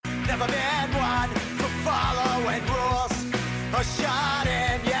never been one for following rules or shot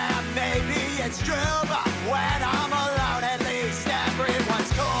in. Yeah, maybe it's true, but when I'm alone, at least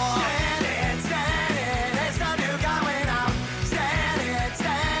everyone's cool. Standing, it's the new going out. Standing, it's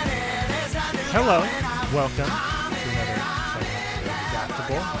the new Hello, going out. welcome to another episode of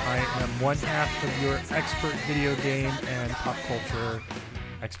Adaptable. I am one half of your expert video game and pop culture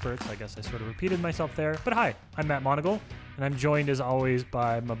experts. I guess I sort of repeated myself there. But hi, I'm Matt Monagle, and I'm joined as always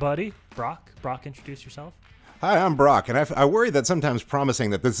by my buddy, Brock. Brock, introduce yourself. Hi, I'm Brock, and I worry that sometimes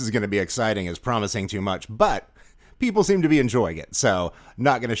promising that this is going to be exciting is promising too much, but people seem to be enjoying it, so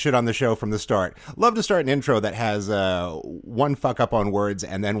not going to shit on the show from the start. Love to start an intro that has one fuck up on words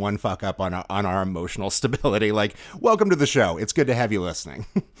and then one fuck up on our emotional stability. Like, welcome to the show. It's good to have you listening.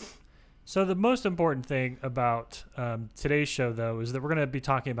 So the most important thing about today's show, though, is that we're going to be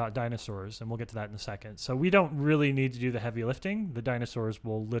talking about dinosaurs, and we'll get to that in a second. So we don't really need to do the heavy lifting. The dinosaurs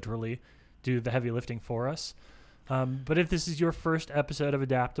will literally do the heavy lifting for us. But if this is your first episode of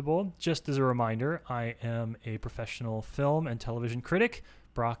Adaptable, just as a reminder, I am a professional film and television critic.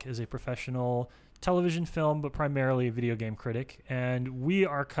 Brock is a professional television film, but primarily a video game critic. And we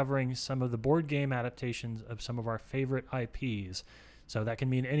are covering some of the board game adaptations of some of our favorite IPs. So that can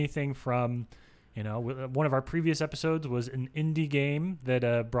mean anything from, one of our previous episodes was an indie game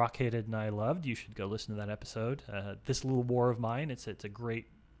that Brock hated and I loved. You should go listen to that episode. This Little War of Mine. It's a great,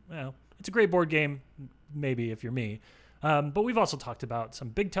 it's a great board game, maybe if you're me. But we've also talked about some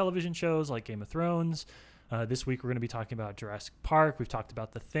big television shows like Game of Thrones. This week we're going to be talking about Jurassic Park. We've talked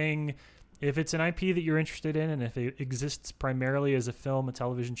about The Thing. If it's an IP that you're interested in, and if it exists primarily as a film, a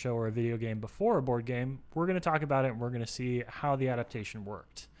television show, or a video game before a board game, we're going to talk about it, and we're going to see how the adaptation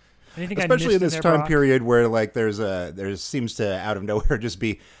worked. Anything Especially in this time Brock? period where like there seems to out of nowhere just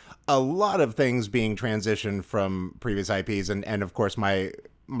be a lot of things being transitioned from previous IPs, and of course my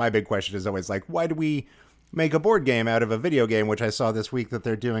big question is always like, why do we make a board game out of a video game? Which I saw this week that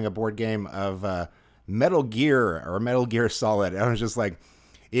they're doing a board game of Metal Gear or Metal Gear Solid. And I was just like,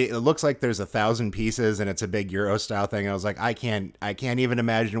 it looks like there's 1,000 pieces and it's a big Euro style thing. I was like, I can't even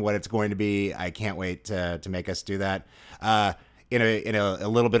imagine what it's going to be. I can't wait to make us do that. In a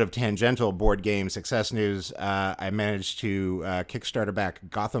little bit of tangential board game success news, I managed to Kickstarter back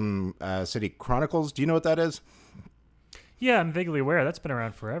Gotham City Chronicles. Do you know what that is? Yeah, I'm vaguely aware. That's been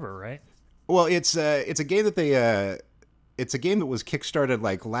around forever, right? Well, it's a game that it's a game that was kickstarted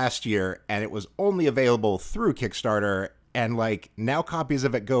like last year, and it was only available through Kickstarter. And like now copies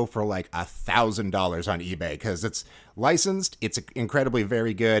of it go for like $1,000 on eBay because it's licensed. It's incredibly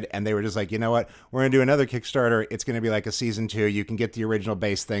very good. And they were just like, you know what? We're going to do another Kickstarter. It's going to be like a season 2. You can get the original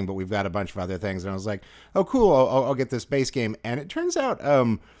base thing, but we've got a bunch of other things. And I was like, oh, cool. I'll get this base game. And it turns out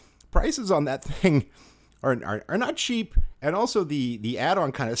prices on that thing are not cheap. And also the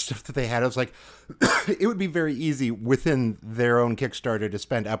add-on kind of stuff that they had, I was like, it would be very easy within their own Kickstarter to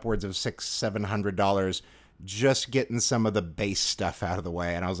spend upwards of $600-700 just getting some of the base stuff out of the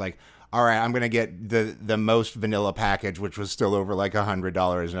way. And I was like, all right, I'm going to get the most vanilla package, which was still over like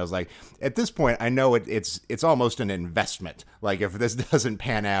 $100. And I was like, at this point, I know it's almost an investment. Like if this doesn't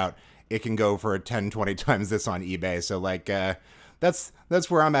pan out, it can go for 10, 20 times this on eBay. So like, that's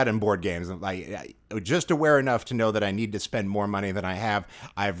where I'm at in board games. Like just aware enough to know that I need to spend more money than I have.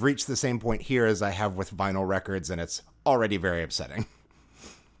 I've reached the same point here as I have with vinyl records, and it's already very upsetting.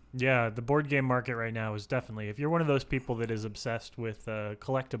 Yeah, the board game market right now is definitely, if you're one of those people that is obsessed with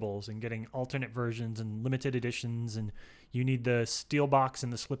collectibles and getting alternate versions and limited editions, and you need the steel box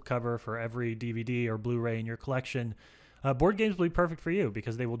and the slipcover for every DVD or Blu-ray in your collection, board games will be perfect for you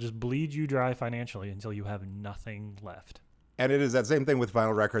because they will just bleed you dry financially until you have nothing left. And it is that same thing with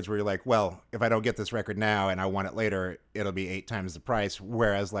vinyl records where you're like, well, if I don't get this record now and I want it later, it'll be 8 times the price.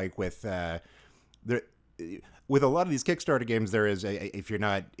 Whereas like with a lot of these Kickstarter games, there is if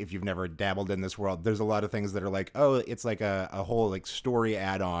you've never dabbled in this world, there's a lot of things that are like, oh, it's like a whole like story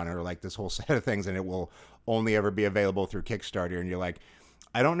add-on or like this whole set of things, and it will only ever be available through Kickstarter. And you're like,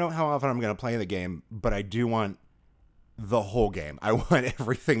 I don't know how often I'm going to play the game, but I do want the whole game. I want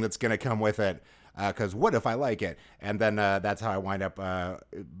everything that's going to come with it. Because what if I like it? And then that's how I wind up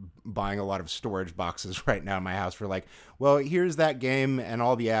buying a lot of storage boxes right now in my house for like, well, here's that game and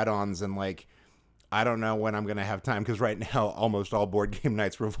all the add-ons, and like, I don't know when I'm going to have time, because right now almost all board game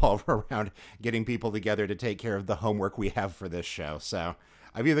nights revolve around getting people together to take care of the homework we have for this show. So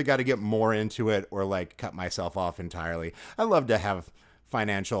I've either got to get more into it or like cut myself off entirely. I love to have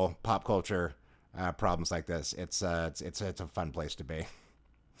financial pop culture problems like this. It's a fun place to be.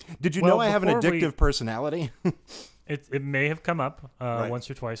 Did you know I have an addictive personality? It may have come up Right.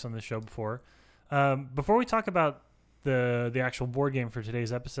 once or twice on the show before. Before we talk about the actual board game for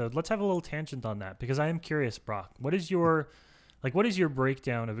today's episode, let's have a little tangent on that, because I am curious, Brock. What is your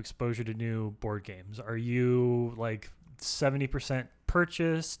breakdown of exposure to new board games? Are you like 70%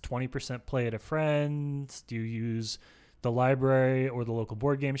 purchase, 20% play at a friend's? Do you use the library or the local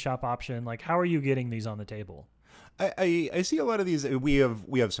board game shop option? Like, how are you getting these on the table? I see a lot of these. We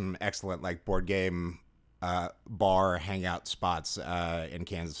have some excellent like board game bar hangout spots in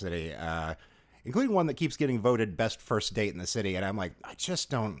Kansas City, including one that keeps getting voted best first date in the city. And I'm like, I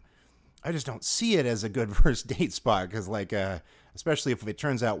just don't see it as a good first date spot, because like especially if it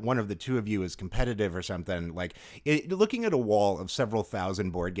turns out one of the two of you is competitive or something. Like looking at a wall of several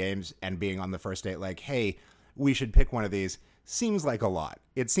thousand board games and being on the first date like, hey, we should pick one of these, seems like a lot.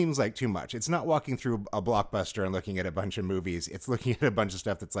 It seems like too much. It's not walking through a Blockbuster and looking at a bunch of movies. It's looking at a bunch of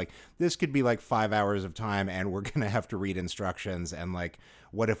stuff that's like, this could be like 5 hours of time, and we're going to have to read instructions, and like,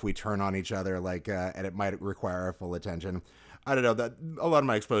 what if we turn on each other, like, and it might require our full attention. I don't know, that a lot of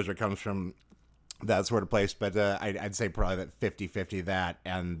my exposure comes from that sort of place, but I'd say probably that 50-50 that,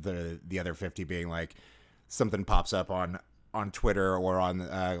 and the other 50 being like something pops up on Twitter or on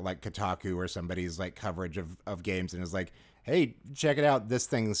like Kotaku or somebody's like coverage of games and is like, hey, check it out, this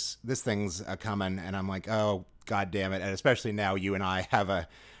thing's coming, and I'm like, oh, god damn it. And especially now you and I have a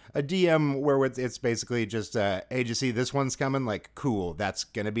DM where it's basically just, hey, did you see this one's coming? Like, cool, that's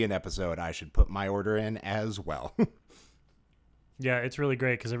gonna be an episode. I should put my order in as well. Yeah, it's really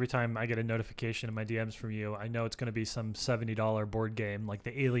great, because every time I get a notification in my DMs from you, I know it's going to be some $70 board game, like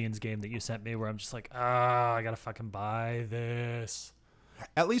the Aliens game that you sent me, where I'm just like, I got to fucking buy this.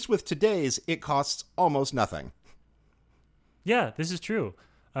 At least with today's, it costs almost nothing. Yeah, this is true.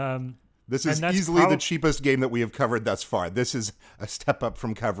 This is easily the cheapest game that we have covered thus far. This is a step up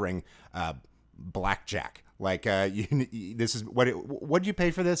from covering Blackjack. Like, this is what'd you pay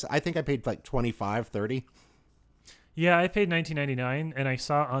for this? I think I paid like $25, $30. Yeah, I paid $19.99, and I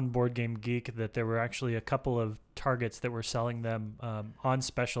saw on Board Game Geek that there were actually a couple of Targets that were selling them on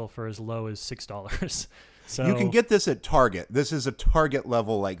special for as low as $6. So you can get this at Target. This is a Target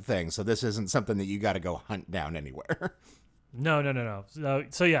level like thing, so this isn't something that you got to go hunt down anywhere. No.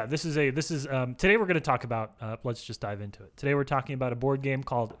 So yeah, this is today we're going to talk about. Let's just dive into it. Today we're talking about a board game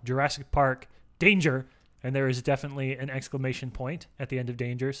called Jurassic Park Danger. And there is definitely an exclamation point at the end of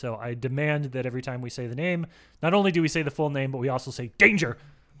Danger. So I demand that every time we say the name, not only do we say the full name, but we also say Danger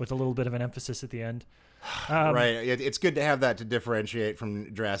with a little bit of an emphasis at the end. Right. It's good to have that to differentiate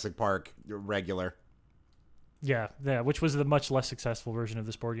from Jurassic Park regular. Yeah, which was the much less successful version of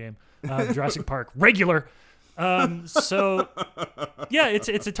this board game. Jurassic Park regular. So yeah,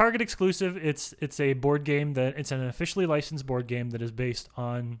 it's a Target exclusive. It's a board game it's an officially licensed board game that is based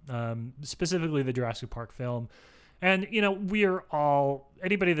on specifically the Jurassic Park film. And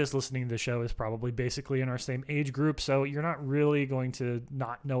anybody that's listening to the show is probably basically in our same age group, so you're not really going to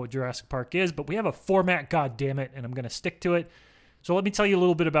not know what Jurassic Park is, but we have a format, god damn it, and I'm going to stick to it. So let me tell you a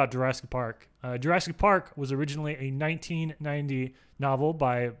little bit about Jurassic Park. Jurassic Park was originally a 1990 novel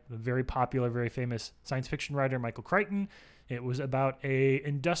by a very popular, very famous science fiction writer, Michael Crichton. It was about a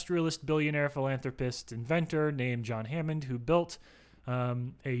industrialist, billionaire, philanthropist, inventor named John Hammond, who built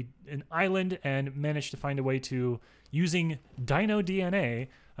an island and managed to find a way to, using dino DNA,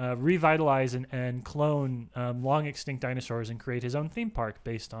 revitalize and clone long extinct dinosaurs and create his own theme park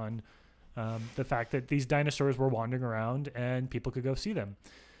based on the fact that these dinosaurs were wandering around and people could go see them.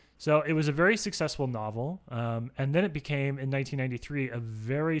 So it was a very successful novel, and then it became, in 1993, a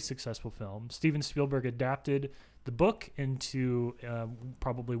very successful film. Steven Spielberg adapted the book into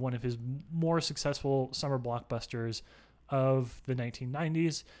probably one of his more successful summer blockbusters of the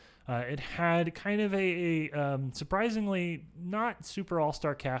 1990s. It had kind of a surprisingly not super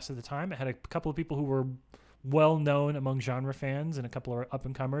all-star cast at the time. It had a couple of people who were well-known among genre fans and a couple of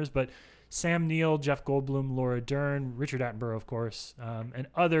up-and-comers, but Sam Neill, Jeff Goldblum, Laura Dern, Richard Attenborough, of course, and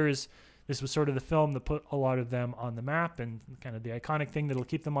others. This was sort of the film that put a lot of them on the map and kind of the iconic thing that'll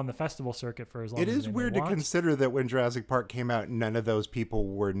keep them on the festival circuit for as long as they may want. It is weird to consider that when Jurassic Park came out, none of those people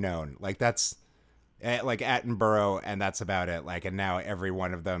were known. Like, that's like Attenborough, and that's about it. Like, and now every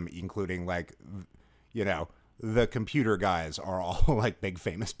one of them, including like, the computer guys, are all like big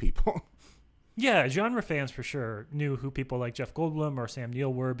famous people. Yeah, genre fans for sure knew who people like Jeff Goldblum or Sam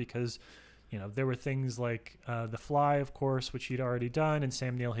Neill were because, there were things like The Fly, of course, which he'd already done, and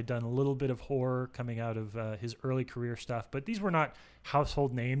Sam Neill had done a little bit of horror coming out of his early career stuff. But these were not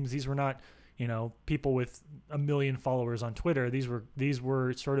household names. These were not, people with 1 million followers on Twitter. These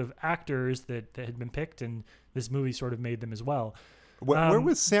were sort of actors that had been picked, and this movie sort of made them as well. Where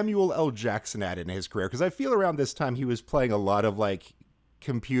was Samuel L. Jackson at in his career? Because I feel around this time he was playing a lot of like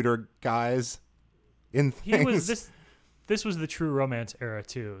computer guys in things. this was the true romance era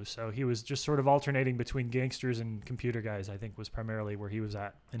too. So he was just sort of alternating between gangsters and computer guys, I think was primarily where he was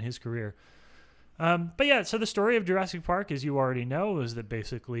at in his career. But yeah, so the story of Jurassic Park, as you already know, is that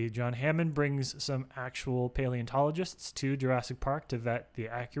basically John Hammond brings some actual paleontologists to Jurassic Park to vet the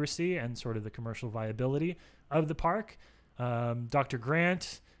accuracy and sort of the commercial viability of the park. Dr.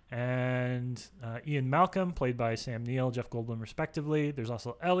 Grant and Ian Malcolm, played by Sam Neill, Jeff Goldblum, respectively. There's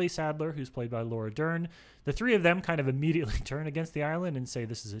also Ellie Sadler, who's played by Laura Dern. The three of them kind of immediately turn against the island and say,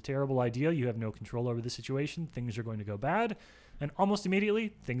 this is a terrible idea. You have no control over the situation. Things are going to go bad. And almost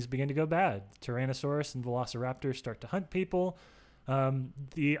immediately, things begin to go bad. Tyrannosaurus and Velociraptors start to hunt people.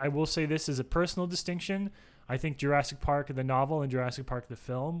 I will say this is a personal distinction. I think Jurassic Park, the novel, and Jurassic Park, the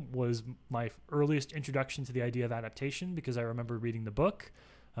film, was my earliest introduction to the idea of adaptation because I remember reading the book.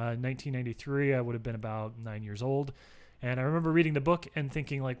 1993, I would have been about 9 years old. And I remember reading the book and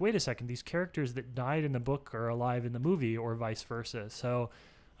thinking, like, wait a second, these characters that died in the book are alive in the movie or vice versa. So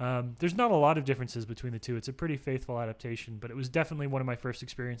there's not a lot of differences between the two. It's a pretty faithful adaptation, but it was definitely one of my first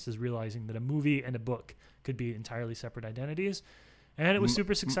experiences realizing that a movie and a book could be entirely separate identities. And it was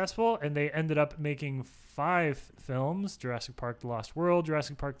super successful, and they ended up making 5 films: Jurassic Park: The Lost World,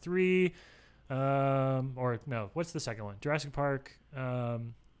 Jurassic Park 3, what's the second one? Jurassic Park, I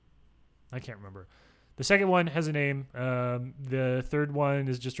can't remember. The second one has a name. The third one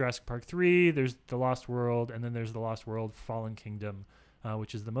is just Jurassic Park 3. There's The Lost World, and then there's The Lost World: Fallen Kingdom,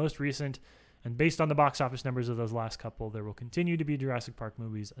 which is the most recent. And based on the box office numbers of those last couple, there will continue to be Jurassic Park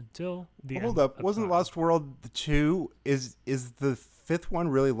movies until the end. Hold up. Wasn't time. Lost World 2? Is the 5th one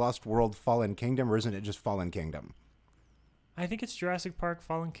really Lost World: Fallen Kingdom, or isn't it just Fallen Kingdom? I think it's Jurassic Park: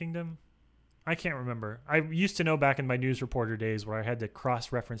 Fallen Kingdom. I can't remember. I used to know back in my news reporter days where I had to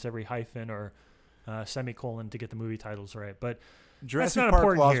cross-reference every hyphen or semicolon to get the movie titles right. But Jurassic that's not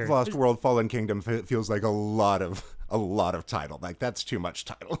Park: important Lost World: Fallen Kingdom feels like a lot of title. Like, that's too much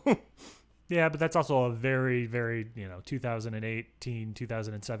title. Yeah, but that's also a very, very 2018,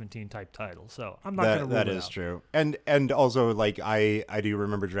 2017 type title. So I'm not going to rule that it is out. true. And also, like, I do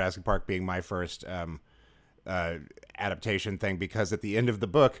remember Jurassic Park being my first adaptation thing, because at the end of the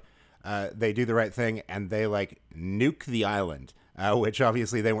book, they do the right thing and they like nuke the island, which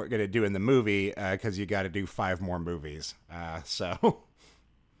obviously they weren't going to do in the movie because you got to do 5 more movies.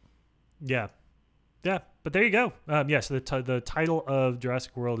 Yeah. But there you go. Yes, the title of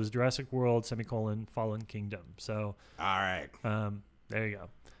Jurassic World is Jurassic World: Fallen Kingdom. So all right, there you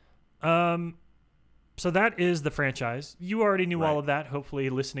go. So that is the franchise. You already knew all of that.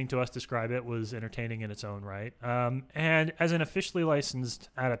 Hopefully, listening to us describe it was entertaining in its own right. And as an officially licensed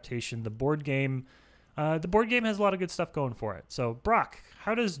adaptation, the board game has a lot of good stuff going for it. So, Brock,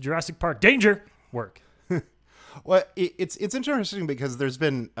 how does Jurassic Park Danger work? Well, it's interesting because there's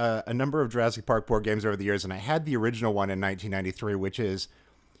been a number of Jurassic Park board games over the years, and I had the original one in 1993, which is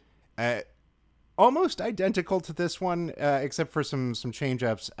almost identical to this one, except for some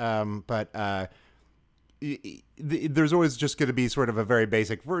change-ups. But there's always just going to be sort of a very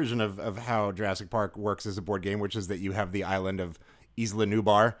basic version of how Jurassic Park works as a board game, which is that you have the island of Isla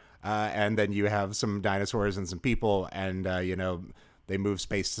Nublar, and then you have some dinosaurs and some people, and they move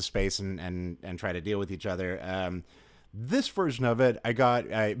space to space and try to deal with each other. This version of it, I got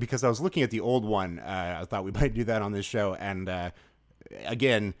because I was looking at the old one. I thought we might do that on this show. And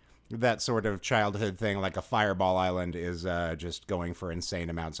again, that sort of childhood thing, like a Fireball Island, is just going for insane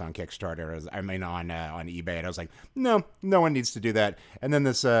amounts on Kickstarter. On eBay. And I was like, no one needs to do that. And then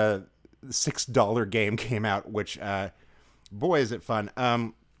this $6 game came out, which, boy, is it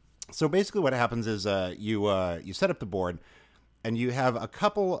fun. So basically what happens is you set up the board, and you have a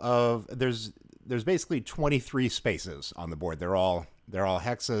couple of there's basically 23 spaces on the board. They're all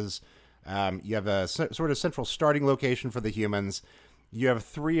hexes. You have a sort of central starting location for the humans. You have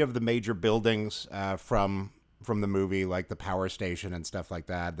 3 of the major buildings from the movie, like the power station and stuff like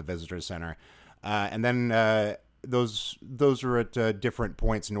that, the visitor center, and then those are at different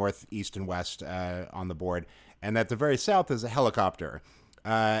points, north, east, and west on the board. And at the very south is a helicopter,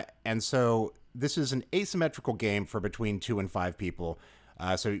 and so this is an asymmetrical game for between 2 and 5 people.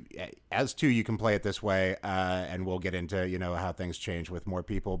 So as 2, you can play it this way, and we'll get into how things change with more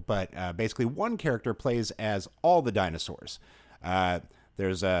people. But basically, one character plays as all the dinosaurs.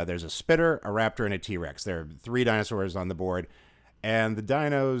 There's a spitter, a raptor, and a T-Rex. There are 3 dinosaurs on the board, and the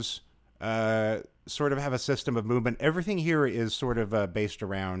dinos sort of have a system of movement. Everything here is sort of based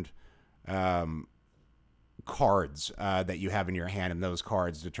around cards that you have in your hand, and those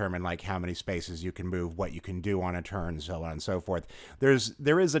cards determine like how many spaces you can move, what you can do on a turn, so on and so forth. There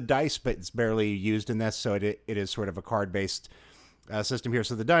is a dice, but it's barely used in this, so it is sort of a card based system here.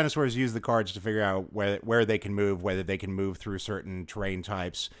 So the dinosaurs use the cards to figure out where they can move, whether they can move through certain terrain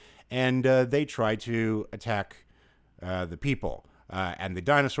types, and they try to attack the people. And the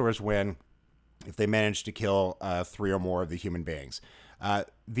dinosaurs win if they manage to kill 3 or more of the human beings.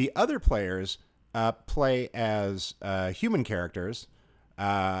 The other players play as human characters,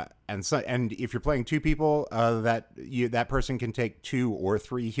 and if you're playing 2 people, that person can take 2 or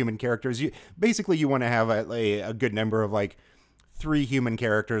 3 human characters. You want to have a good number of like 3 human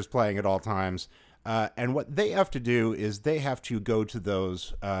characters playing at all times. And what they have to do is they have to go to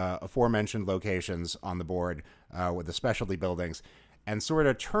those aforementioned locations on the board with the specialty buildings and sort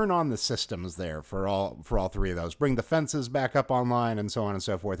of turn on the systems there for all 3 of those. Bring the fences back up online and so on and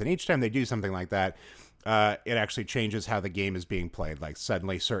so forth. And each time they do something like that, it actually changes how the game is being played. Like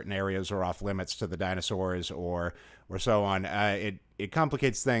suddenly certain areas are off limits to the dinosaurs or so on. It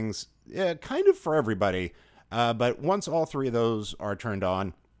complicates things kind of for everybody. But once all 3 of those are turned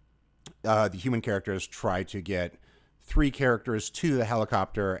on, the human characters try to get 3 characters to the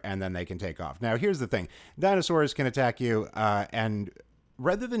helicopter, and then they can take off. Now, here's the thing. Dinosaurs can attack you, and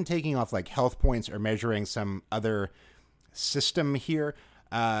rather than taking off like health points or measuring some other system here,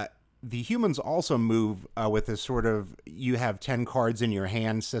 the humans also move with this sort of, you have 10 cards in your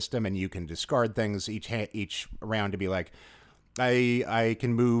hand system, and you can discard things each round to be like, I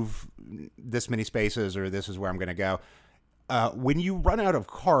can move this many spaces, or this is where I'm going to go. When you run out of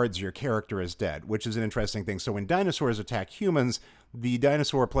cards, your character is dead, which is an interesting thing. So when dinosaurs attack humans, the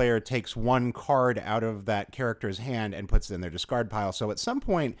dinosaur player takes 1 card out of that character's hand and puts it in their discard pile. So at some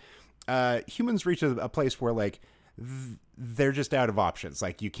point, humans reach a place where like they're just out of options.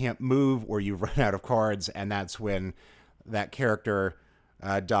 Like you can't move or you run out of cards, and that's when that character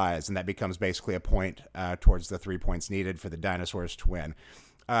dies, and that becomes basically a point towards the 3 points needed for the dinosaurs to win.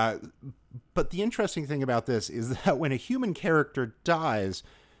 But the interesting thing about this is that when a human character dies,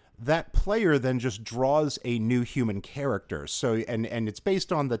 that player then just draws a new human character. So, and it's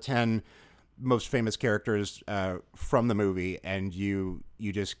based on the 10 most famous characters from the movie, and you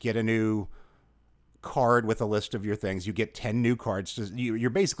just get a new card with a list of your things. You get 10 new cards. You're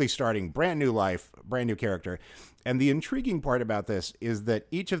basically starting brand new life, brand new character. And the intriguing part about this is that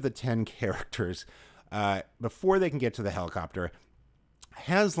each of the 10 characters, before they can get to the helicopter,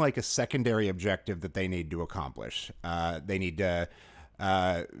 has like a secondary objective that they need to accomplish. They need to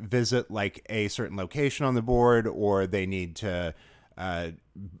visit like a certain location on the board, or they need to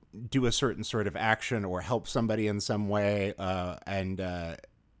do a certain sort of action or help somebody in some way. And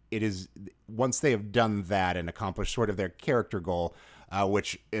it is once they have done that and accomplished sort of their character goal,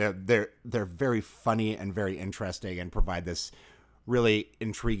 which they're very funny and very interesting and provide this really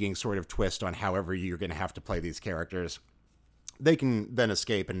intriguing sort of twist on however you're going to have to play these characters. They can then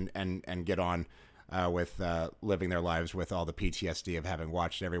escape and get on with living their lives with all the PTSD of having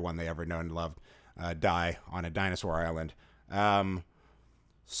watched everyone they ever known and loved die on a dinosaur island.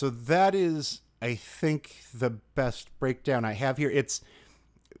 So that is, I think, the best breakdown I have here.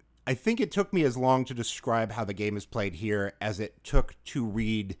 I think it took me as long to describe how the game is played here as it took to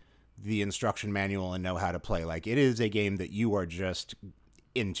read the instruction manual and know how to play. Like, it is a game that you are just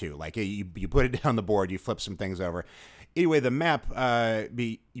into. Like, you put it down the board, you flip some things over. Anyway, the map,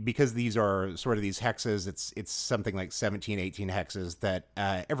 because these are sort of these hexes, it's something like 17, 18 hexes that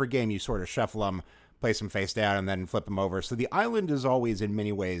every game you sort of shuffle them, place them face down, and then flip them over. So the island is always in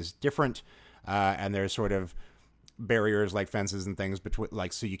many ways different, and there's sort of barriers like fences and things between,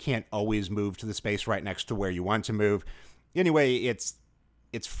 like, so you can't always move to the space right next to where you want to move. Anyway, it's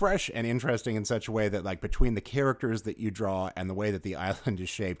fresh and interesting in such a way that, like, between the characters that you draw and the way that the island is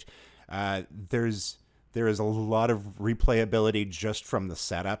shaped, there is a lot of replayability just from the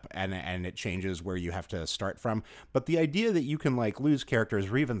setup, and it changes where you have to start from. But the idea that you can like lose characters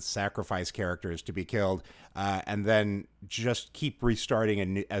or even sacrifice characters to be killed, and then just keep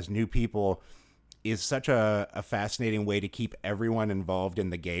restarting as new people is such a fascinating way to keep everyone involved in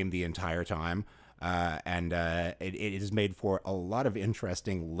the game the entire time. And it is made for a lot of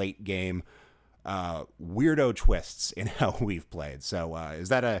interesting late game weirdo twists in how we've played. So is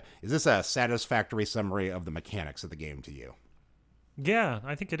this a satisfactory summary of the mechanics of the game to you? Yeah,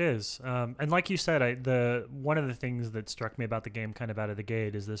 I think it is. And like you said, one of the things that struck me about the game kind of out of the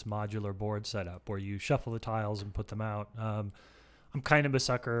gate is this modular board setup where you shuffle the tiles and put them out. I'm kind of a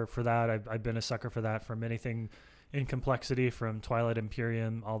sucker for that. I've been a sucker for that from anything in complexity, from Twilight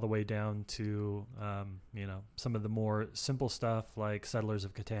Imperium all the way down to some of the more simple stuff like Settlers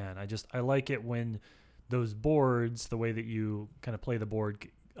of Catan. I like it when those boards, the way that you kind of play the board,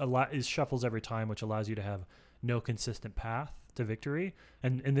 shuffles every time, which allows you to have no consistent path. to victory.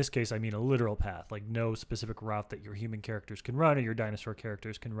 And in this case, I mean a literal path, like no specific route that your human characters can run or your dinosaur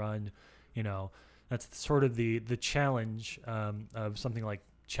characters can run. You know, that's sort of the challenge of something like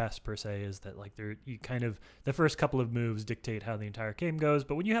chess per se, is that like you kind of, the first couple of moves dictate how the entire game goes.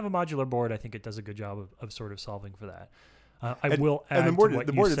 But when you have a modular board, I think it does a good job of sort of solving for that. Will add, and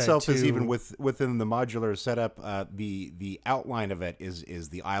the board itself too, is even within the modular setup. The outline of it is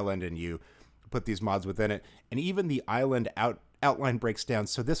the island, and you put these mods within it, and even the island outline breaks down.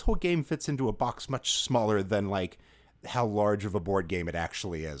 So this whole game fits into a box much smaller than like how large of a board game it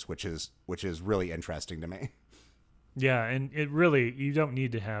actually is, which is really interesting to me. Yeah, and it really, you don't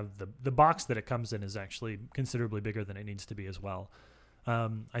need to have the box that it comes in is actually considerably bigger than it needs to be as well.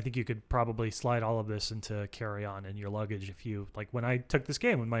 I think you could probably slide all of this into carry-on in your luggage if you, like when I took this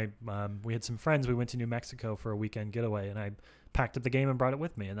game, when we had some friends, we went to New Mexico for a weekend getaway, and I packed up the game and brought it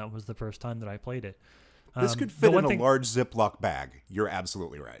with me, and that was the first time that I played it. This could fit in a large Ziploc bag. You're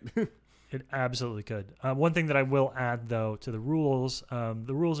absolutely right. It absolutely could. One thing that I will add, though, to the rules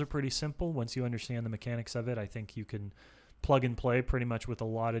are pretty simple. Once you understand the mechanics of it, I think you can plug and play pretty much with a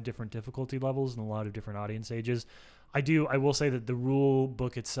lot of different difficulty levels and a lot of different audience ages. I will say that the rule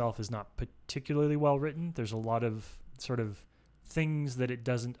book itself is not particularly well written. There's a lot of sort of things that it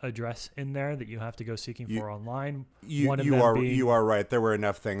doesn't address in there that you have to go seeking for online. You are right. There were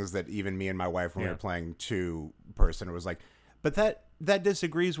enough things that even me and my wife, when we were playing 2-person, it was like, but that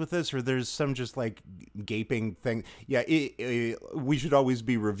disagrees with this, or there's some just like gaping thing. Yeah, we should always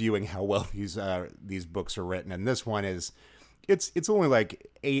be reviewing how well these books are written, and this one is. It's only like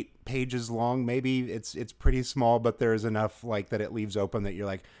 8 pages long, maybe. It's pretty small, but there's enough like that it leaves open that you're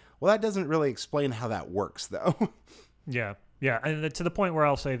like, well, that doesn't really explain how that works, though. Yeah, and to the point where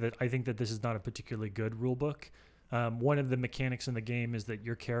I'll say that I think that this is not a particularly good rule book. One of the mechanics in the game is that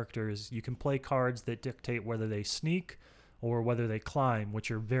your characters, you can play cards that dictate whether they sneak or whether they climb, which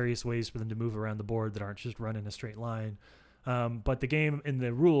are various ways for them to move around the board that aren't just run in a straight line. But the game in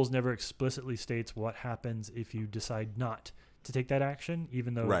the rules never explicitly states what happens if you decide not to take that action,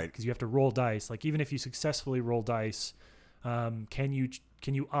 even though, because you have to roll dice. Like even if you successfully roll dice, can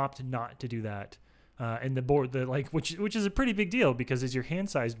you opt not to do that? And the board, which is a pretty big deal, because as your hand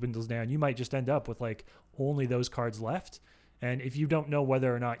size dwindles down, you might just end up with like only those cards left. And if you don't know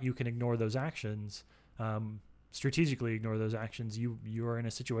whether or not you can ignore those actions, strategically ignore those actions, you are in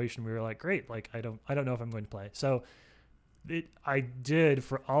a situation where you're like, great, like I don't know if I'm going to play. So I did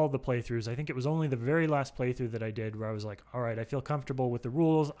for all the playthroughs. I think it was only the very last playthrough that I did where I was like, all right, I feel comfortable with the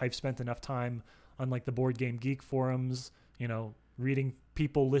rules. I've spent enough time on like the Board Game Geek forums, reading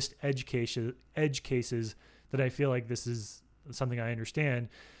people list edge cases that I feel like this is something I understand.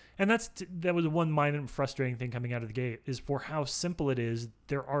 And that was one minor and frustrating thing coming out of the gate, is for how simple it is.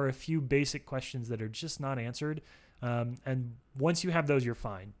 There are a few basic questions that are just not answered. And once you have those, you're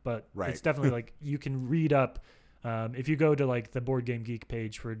fine. But it's definitely like you can read up. If you go to like the Board Game Geek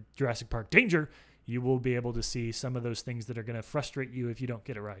page for Jurassic Park Danger, you will be able to see some of those things that are going to frustrate you if you don't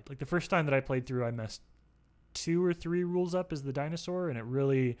get it right. Like the first time that I played through, I messed 2 or 3 rules up as the dinosaur, and it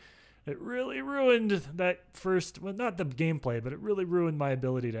really ruined that first, well, not the gameplay, but it really ruined my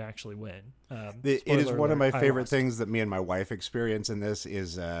ability to actually win. It is one of my favorite things that me and my wife experience in this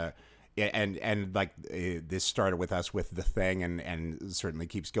is, and like this started with us with The Thing and certainly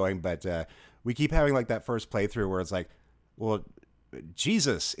keeps going, but we keep having like that first playthrough where it's like, well,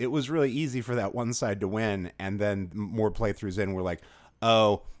 Jesus, it was really easy for that one side to win, and then more playthroughs in, we're like,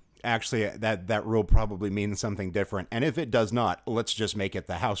 oh, actually that rule probably means something different, and if it does not, let's just make it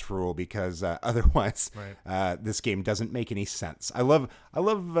the house rule, because otherwise this game doesn't make any sense. I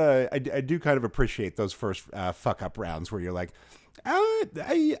do kind of appreciate those first fuck up rounds where you're like,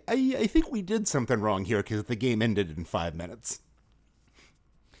 I think we did something wrong here because the game ended in 5 minutes.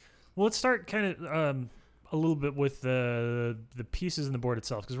 Well, let's start kind of a little bit with the pieces in the board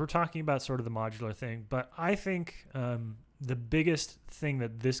itself, because we're talking about sort of the modular thing. But I think the biggest thing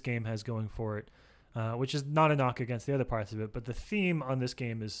that this game has going for it, which is not a knock against the other parts of it, but the theme on this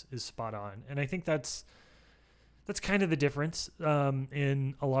game is spot on. And I think that's kind of the difference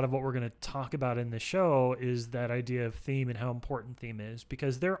in a lot of what we're going to talk about in the show, is that idea of theme and how important theme is,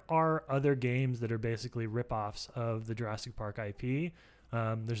 because there are other games that are basically ripoffs of the Jurassic Park IP.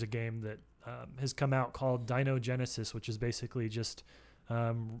 There's a game that has come out called Dino Genesis, which is basically just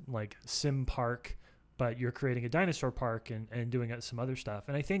like Sim Park, but you're creating a dinosaur park and doing some other stuff.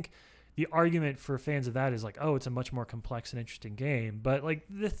 And I think the argument for fans of that is like, oh, it's a much more complex and interesting game. But like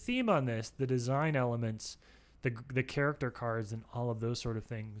the theme on this, the design elements, the character cards and all of those sort of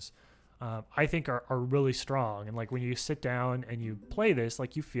things, I think are really strong. And like when you sit down and you play this,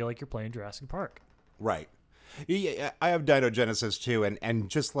 like you feel like you're playing Jurassic Park. Right. Yeah, I have Dino Genesis too, and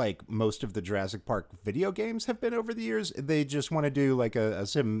just like most of the Jurassic Park video games have been over the years, they just want to do like a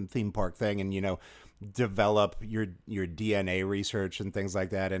sim theme park thing, and develop your DNA research and things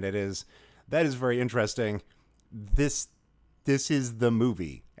like that, and that is very interesting. This is the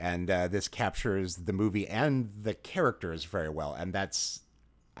movie, and this captures the movie and the characters very well, and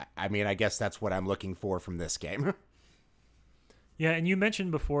I guess that's what I'm looking for from this game. Yeah, and you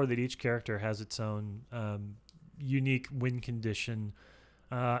mentioned before that each character has its own unique win condition.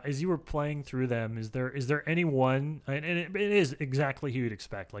 As you were playing through them, is there any one, and it is exactly who you'd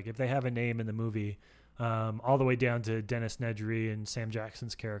expect. Like if they have a name in the movie, all the way down to Dennis Nedry and Sam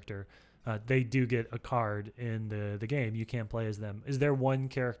Jackson's character, they do get a card in the game. You can't play as them. Is there one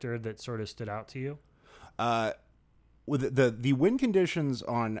character that sort of stood out to you? With the win conditions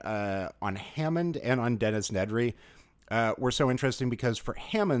on Hammond and on Dennis Nedry were so interesting because for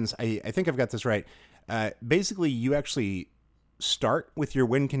Hammond's, I think I've got this right. Basically, you actually start with your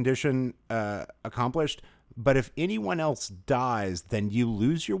win condition accomplished, but if anyone else dies, then you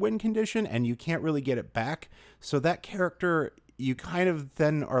lose your win condition and you can't really get it back. So that character, you kind of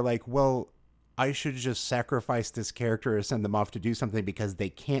then are like, well, I should just sacrifice this character or send them off to do something because they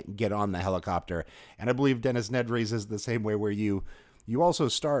can't get on the helicopter. And I believe Dennis Nedry's is the same way, where you also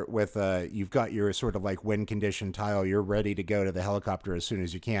start with, you've got your sort of like win condition tile. You're ready to go to the helicopter as soon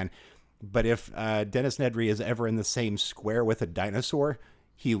as you can. But if Dennis Nedry is ever in the same square with a dinosaur,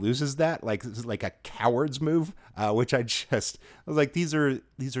 he loses that. Like, this is like a coward's move, which I was like, these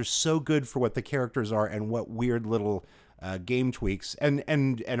are so good for what the characters are and what weird little game tweaks and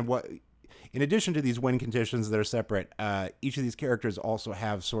what. In addition to these win conditions that are separate, each of these characters also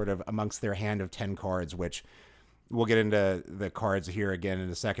have sort of amongst their hand of 10 cards, which we'll get into the cards here again in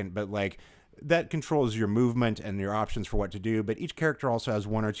a second, but like that controls your movement and your options for what to do. But each character also has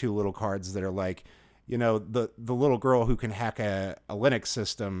one or two little cards that are like, the little girl who can hack a Linux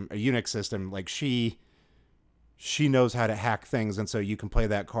system, a Unix system, like she knows how to hack things. And so you can play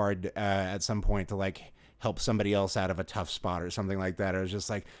that card at some point to like help somebody else out of a tough spot or something like that. It was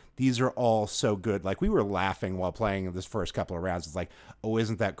just like, these are all so good. Like, we were laughing while playing this first couple of rounds. It's like, oh,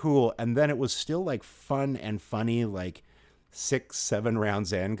 isn't that cool? And then it was still like fun and funny, like 6-7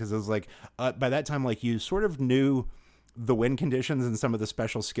 rounds in. Cause it was like, by that time, like you sort of knew the win conditions and some of the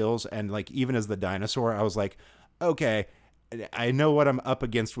special skills. And like, even as the dinosaur, I was like, okay, I know what I'm up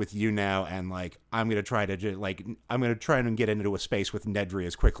against with you now, and like I'm gonna try and get into a space with Nedry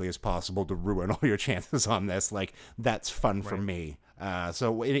as quickly as possible to ruin all your chances on this. Like, that's fun for me.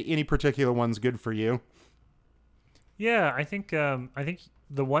 So any particular ones good for you? Yeah, I think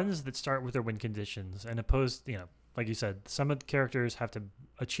the ones that start with their win conditions, and opposed, like you said, some of the characters have to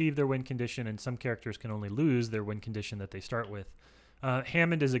achieve their win condition, and some characters can only lose their win condition that they start with.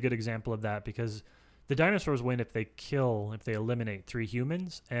 Hammond is a good example of that because the dinosaurs win if they eliminate 3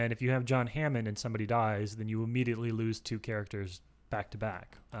 humans. And if you have John Hammond and somebody dies, then you immediately lose 2 characters back to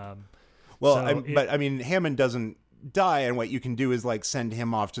back. Hammond doesn't die, and what you can do is like send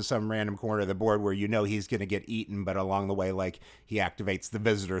him off to some random corner of the board where he's going to get eaten, but along the way, like, he activates the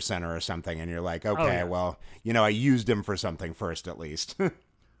visitor center or something, and you're like, okay, well, I used him for something first at least.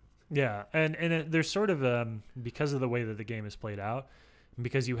 Yeah, and there's sort of, because of the way that the game is played out,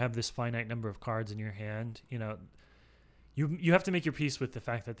 because you have this finite number of cards in your hand, you have to make your peace with the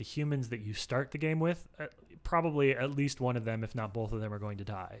fact that the humans that you start the game with, probably at least one of them, if not both of them, are going to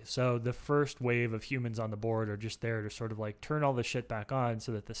die. So the first wave of humans on the board are just there to sort of like turn all the shit back on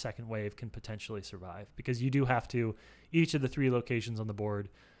so that the second wave can potentially survive. Because you do have to, each of the 3 locations on the board,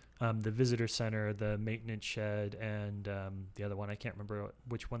 the visitor center, the maintenance shed, and the other one, I can't remember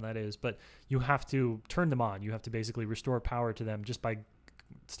which one that is, but you have to turn them on. You have to basically restore power to them just by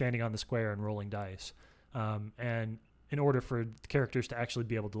standing on the square and rolling dice, and in order for the characters to actually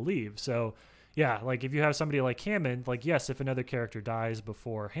be able to leave. So yeah, like if you have somebody like Hammond, like, yes, if another character dies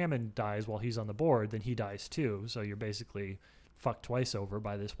before Hammond dies while he's on the board, then he dies too. So you're basically fucked twice over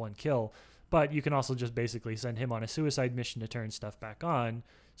by this one kill. But you can also just basically send him on a suicide mission to turn stuff back on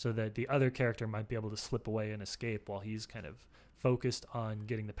so that the other character might be able to slip away and escape while he's kind of focused on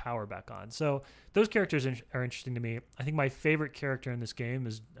getting the power back on. So those characters are interesting to me. I think my favorite character in this game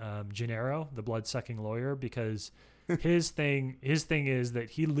is Gennaro, the blood-sucking lawyer, because his thing is that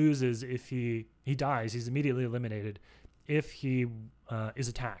he loses if he dies. He's immediately eliminated if he is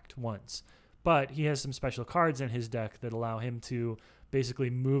attacked once. But he has some special cards in his deck that allow him to basically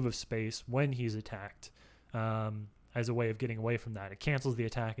move a space when he's attacked, as a way of getting away from that. It cancels the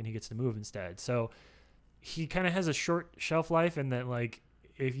attack and he gets to move instead. So he kind of has a short shelf life in that, like,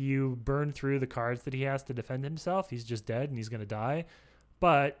 if you burn through the cards that he has to defend himself, he's just dead and he's going to die.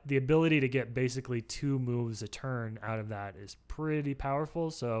 But the ability to get basically 2 moves a turn out of that is pretty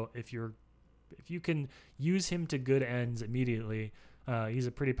powerful. So if you can use him to good ends immediately, he's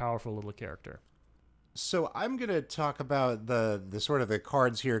a pretty powerful little character. So I'm going to talk about the sort of the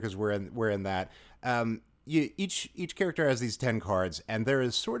cards here because we're in that. Each character has these 10 cards, and there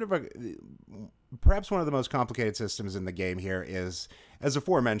is sort of perhaps one of the most complicated systems in the game here is, as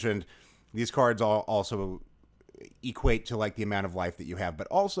aforementioned, these cards all also equate to like the amount of life that you have, but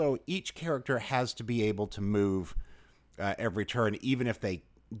also each character has to be able to move every turn, even if they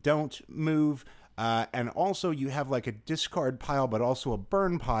don't move. And also you have like a discard pile, but also a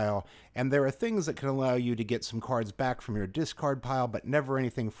burn pile. And there are things that can allow you to get some cards back from your discard pile, but never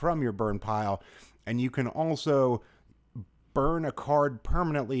anything from your burn pile. And you can also burn a card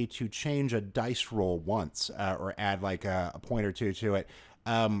permanently to change a dice roll once, or add like a point or two to it.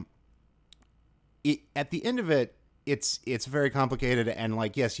 At the end of it, it's very complicated, and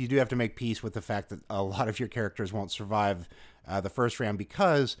like, yes, you do have to make peace with the fact that a lot of your characters won't survive the first round,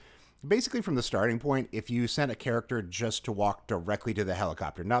 because basically from the starting point, if you sent a character just to walk directly to the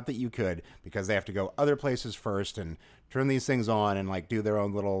helicopter, not that you could, because they have to go other places first and turn these things on and like do their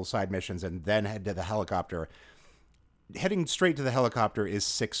own little side missions and then head to the helicopter, heading straight to the helicopter is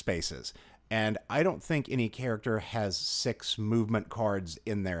 6 spaces. And I don't think any character has 6 movement cards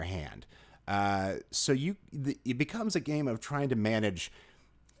in their hand. So it becomes a game of trying to manage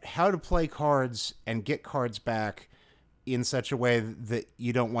how to play cards and get cards back in such a way that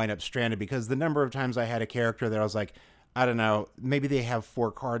you don't wind up stranded, because the number of times I had a character that I was like, I don't know, maybe they have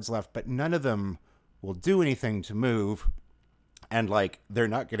 4 cards left, but none of them will do anything to move. And like, they're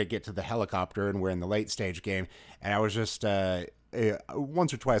not going to get to the helicopter, and we're in the late stage game. And I was just,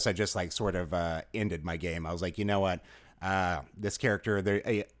 once or twice, I just like sort of ended my game. I was like, you know what? This character,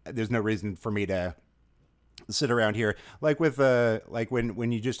 there's no reason for me to sit around here. Like with like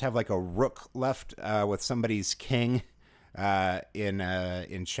when you just have like a rook left with somebody's king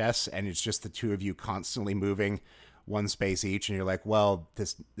in chess, and it's just the 2 of you constantly moving 1 space each, and you're like, well,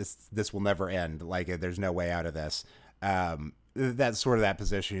 this will never end. Like, there's no way out of this. That's sort of that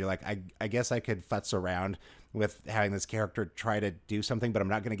position. You're like, I guess I could futz around with having this character try to do something, but I'm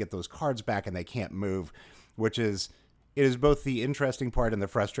not going to get those cards back, and they can't move, which is. It is both the interesting part and the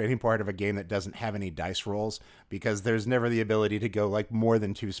frustrating part of a game that doesn't have any dice rolls, because there's never the ability to go like more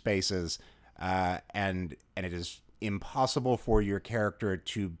than 2 spaces, and it is impossible for your character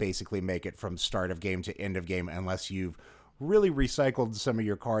to basically make it from start of game to end of game unless you've really recycled some of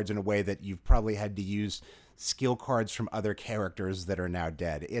your cards in a way that you've probably had to use skill cards from other characters that are now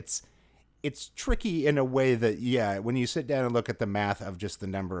dead. It's tricky in a way that, yeah, when you sit down and look at the math of just the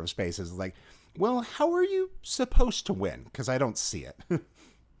number of spaces, like, well, how are you supposed to win? Because I don't see it.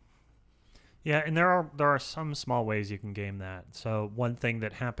 Yeah, and there are some small ways you can game that. So one thing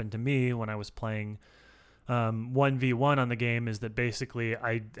that happened to me when I was playing 1v1 on the game is that basically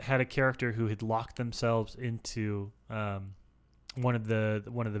I had a character who had locked themselves into one of the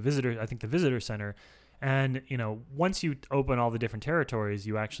visitors, I think the visitor center. And, you know, once you open all the different territories,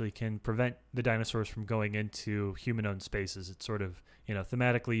 you actually can prevent the dinosaurs from going into human-owned spaces. It's sort of, you know,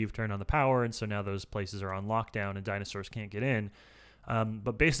 thematically you've turned on the power, and so now those places are on lockdown and dinosaurs can't get in.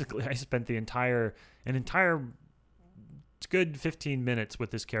 But basically, I spent an entire good 15 minutes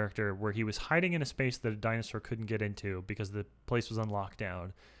with this character where he was hiding in a space that a dinosaur couldn't get into because the place was on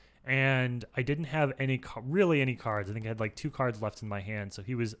lockdown. And I didn't have any cards. I think I had like 2 cards left in my hand. So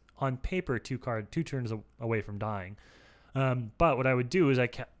he was on paper 2 turns away from dying. But what I would do is I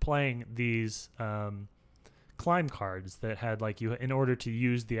kept playing these climb cards that had like, you, in order to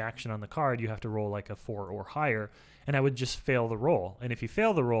use the action on the card, you have to roll like a 4 or higher. And I would just fail the roll. And if you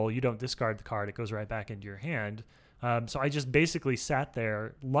fail the roll, you don't discard the card. It goes right back into your hand. So I just basically sat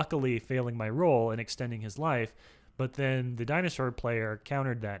there, luckily failing my roll and extending his life. But then the dinosaur player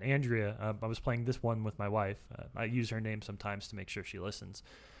countered that. Andrea, I was playing this one with my wife. I use her name sometimes to make sure she listens.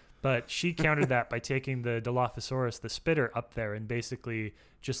 But she countered that by taking the Dilophosaurus, the spitter, up there and basically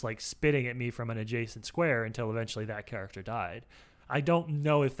just like spitting at me from an adjacent square until eventually that character died. I don't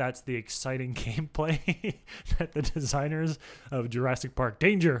know if that's the exciting gameplay that the designers of Jurassic Park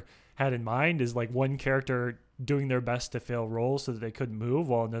Danger had in mind, is like one character doing their best to fail rolls so that they couldn't move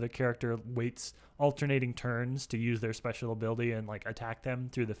while another character waits alternating turns to use their special ability and like attack them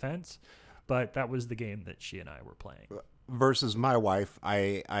through the fence. But that was the game that she and I were playing. Versus my wife,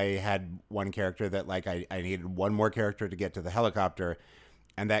 I had one character that like I needed one more character to get to the helicopter,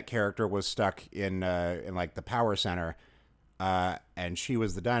 and that character was stuck in like the power center, and she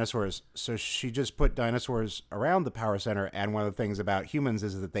was the dinosaurs, so she just put dinosaurs around the power center. And one of the things about humans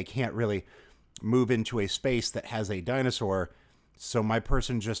is that they can't really move into a space that has a dinosaur, So my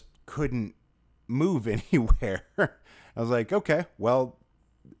person just couldn't move anywhere. I was like, okay, well,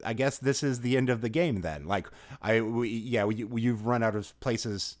 I guess this is the end of the game then. Like, you've run out of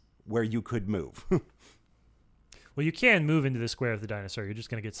places where you could move. Well, you can move into the square of the dinosaur. You're just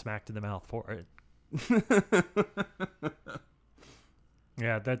going to get smacked in the mouth for it.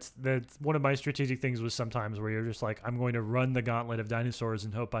 Yeah, that's one of my strategic things was sometimes where you're just like, I'm going to run the gauntlet of dinosaurs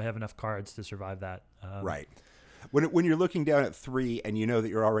and hope I have enough cards to survive that. Right. When you're looking down at 3 and you know that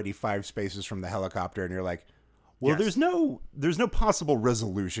you're already 5 spaces from the helicopter and you're like, well, yes. there's no possible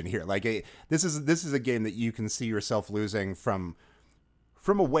resolution here. Like this is a game that you can see yourself losing from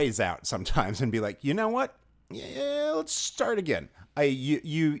a ways out sometimes and be like, you know what? Yeah, let's start again.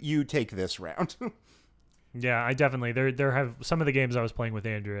 You take this round. Yeah, I definitely there have some of the games I was playing with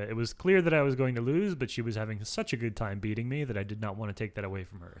Andrea. It was clear that I was going to lose, but she was having such a good time beating me that I did not want to take that away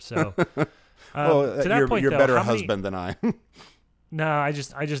from her. So, well, to that point, you're though, better husband than I. No, I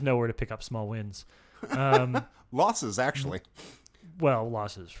just know where to pick up small wins. Losses, actually. Well,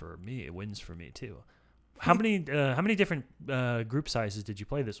 losses for me, wins for me too. How many different group sizes did you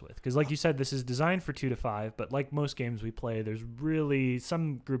play this with? Because like you said, this is designed for 2 to 5, but like most games we play, there's really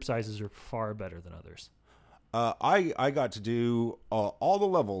some group sizes are far better than others. I got to do all the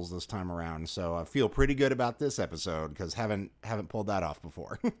levels this time around, so I feel pretty good about this episode because haven't pulled that off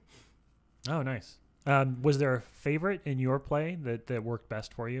before. Oh, nice. Was there a favorite in your play that worked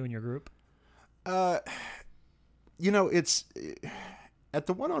best for you in your group? It's at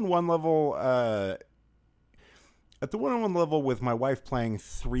the one-on-one level. At the one-on-one level with my wife playing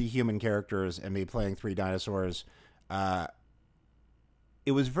 3 human characters and me playing 3 dinosaurs,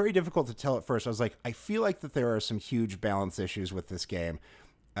 it was very difficult to tell at first. I was like, I feel like that there are some huge balance issues with this game.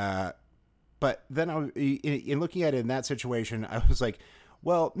 But then in looking at it in that situation, I was like,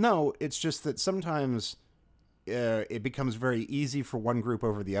 well, no, it's just that sometimes it becomes very easy for one group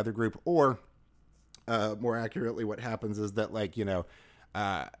over the other group, or more accurately, what happens is that, like,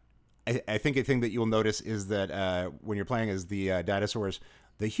 I think a thing that you'll notice is that when you're playing as the dinosaurs,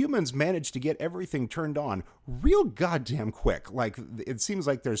 the humans manage to get everything turned on real goddamn quick. Like, it seems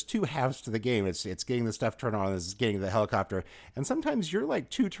like there's 2 halves to the game. It's getting the stuff turned on, it's getting the helicopter, and sometimes you're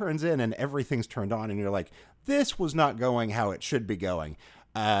like 2 turns in and everything's turned on, and you're like, this was not going how it should be going.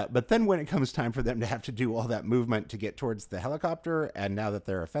 But then when it comes time for them to have to do all that movement to get towards the helicopter, and now that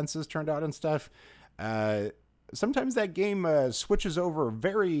their fences turned on and stuff, sometimes that game switches over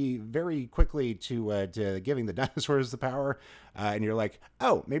very, very quickly to giving the dinosaurs the power. And you're like,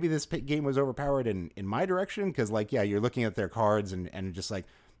 oh, maybe this game was overpowered in my direction. Because, like, yeah, you're looking at their cards and just like,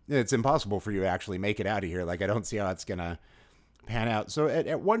 it's impossible for you to actually make it out of here. Like, I don't see how it's going to pan out. So at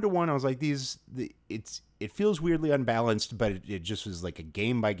 1-to-1, I was like, it feels weirdly unbalanced, but it just was like a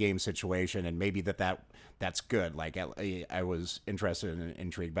game-by-game situation. And maybe that's good. Like, I was interested and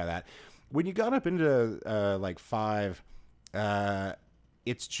intrigued by that. When you got up into like 5,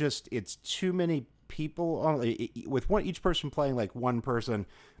 it's too many people. With each person playing like one person,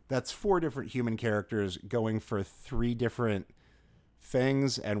 that's 4 different human characters going for 3 different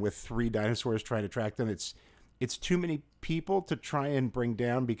things, and with 3 dinosaurs trying to track them, it's too many people to try and bring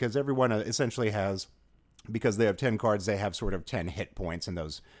down, because everyone essentially has, because they have 10 cards, they have sort of 10 hit points, and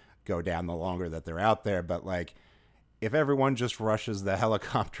those go down the longer that they're out there. But like, if everyone just rushes the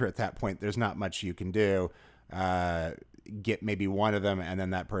helicopter at that point, there's not much you can do. Get maybe one of them, and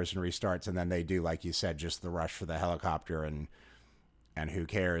then that person restarts, and then they do, like you said, just the rush for the helicopter, and who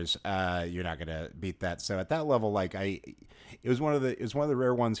cares? You're not gonna beat that. So at that level, like, it was one of the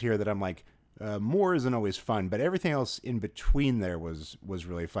rare ones here that I'm like, more isn't always fun, but everything else in between there was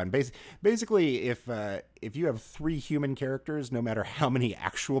really fun. Basically, if you have 3 human characters, no matter how many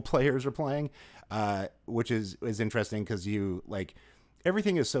actual players are playing, which is interesting, because you, like,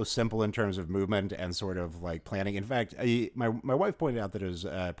 everything is so simple in terms of movement and sort of like planning. In fact, my wife pointed out that it was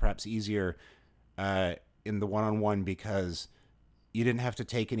perhaps easier in the one-on-one because you didn't have to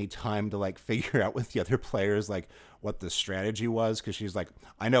take any time to like figure out with the other players like what the strategy was, because she's like,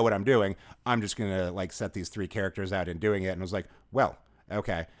 I know what I'm doing. I'm just gonna like set these 3 characters out and doing it. And I was like, well,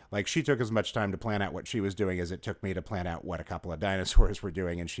 okay. Like, she took as much time to plan out what she was doing as it took me to plan out what a couple of dinosaurs were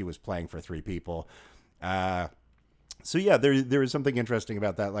doing, and she was playing for 3 people. So yeah, there is something interesting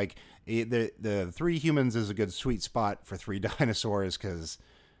about that. Like, the 3 humans is a good sweet spot for 3 dinosaurs, because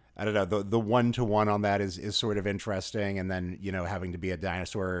I don't know, the 1-to-1 on that is sort of interesting. And then, having to be a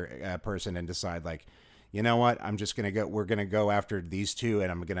dinosaur person and decide, like, you know what, we're going to go after these 2,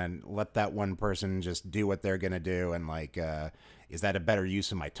 and I'm going to let that one person just do what they're going to do. And like, is that a better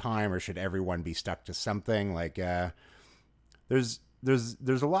use of my time, or should everyone be stuck to something? Like, there's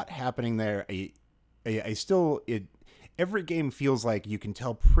a lot happening there. every game feels like you can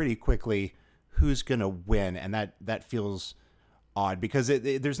tell pretty quickly who's going to win, and that feels odd because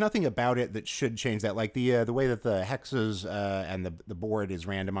there's nothing about it that should change that. Like the way that the hexes and the board is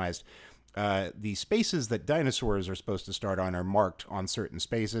randomized, the spaces that dinosaurs are supposed to start on are marked on certain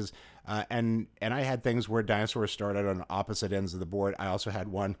spaces, and I had things where dinosaurs started on opposite ends of the board. I also had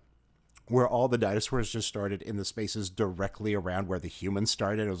one where all the dinosaurs just started in the spaces directly around where the humans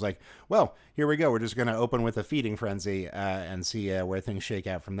started. It was like, well, here we go. We're just going to open with a feeding frenzy and see where things shake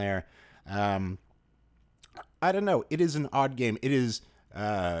out from there. I don't know. It is an odd game. It is,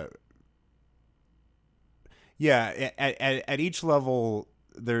 at each level,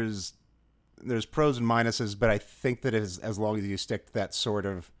 there's pros and minuses, but I think that as long as you stick to that sort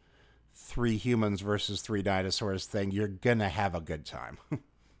of 3 humans versus 3 dinosaurs thing, you're going to have a good time.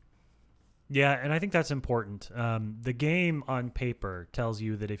 Yeah, and I think that's important. The game on paper tells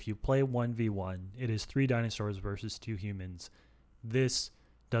you that if you play 1v1, it is 3 dinosaurs versus 2 humans. This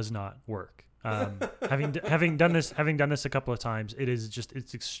does not work. Having done this a couple of times,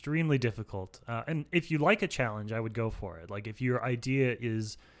 it's extremely difficult. And if you like a challenge, I would go for it. Like if your idea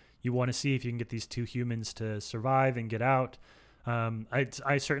is you want to see if you can get these 2 humans to survive and get out.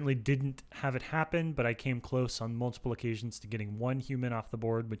 I certainly didn't have it happen, but I came close on multiple occasions to getting 1 human off the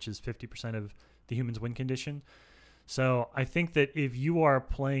board, which is 50% of the human's win condition. So I think that if you are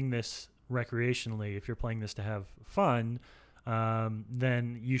playing this recreationally, if you're playing this to have fun,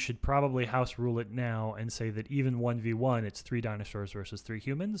 then you should probably house rule it now and say that even 1v1, it's 3 dinosaurs versus 3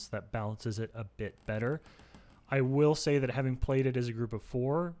 humans. That balances it a bit better. I will say that having played it as a group of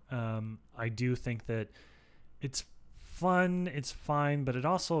 4, I do think that it's fun, it's fine, but it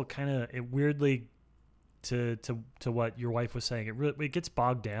also it weirdly, to what your wife was saying, it gets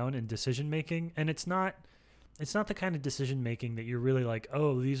bogged down in decision making, and it's not the kind of decision making that you're really like,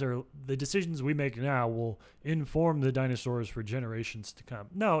 oh, these are the decisions we make now will inform the dinosaurs for generations to come.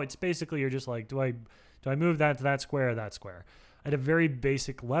 No, it's basically you're just like, do I move that to that square or that square? At a very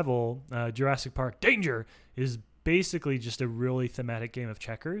basic level, Jurassic Park Danger is basically just a really thematic game of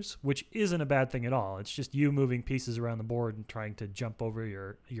checkers, which isn't a bad thing at all. It's just you moving pieces around the board and trying to jump over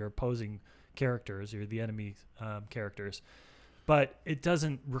your opposing characters or the enemy characters. But it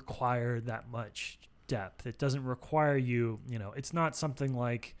doesn't require that much depth. It doesn't require it's not something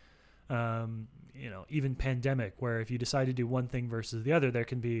like, even Pandemic, where if you decide to do one thing versus the other, there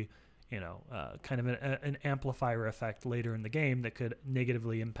can be kind of an amplifier effect later in the game that could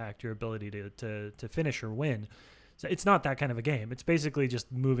negatively impact your ability to finish or win. So it's not that kind of a game. It's basically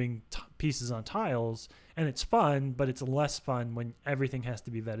just moving pieces on tiles, and it's fun, but it's less fun when everything has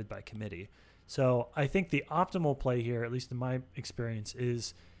to be vetted by committee. So I think the optimal play here, at least in my experience,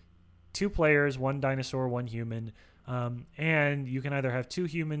 is 2 players, 1 dinosaur, 1 human, and you can either have 2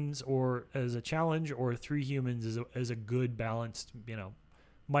 humans or as a challenge, or 3 humans as a good balanced,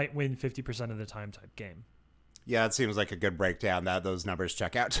 might win 50% of the time type game. Yeah, it seems like a good breakdown. Those numbers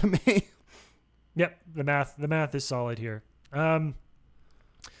check out to me. Yep, the math is solid here.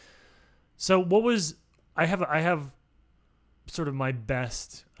 So what was I have sort of my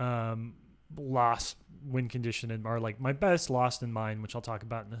best loss win condition or like my best lost in mind, which I'll talk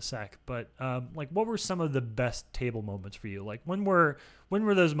about in a sec. But what were some of the best table moments for you? Like when were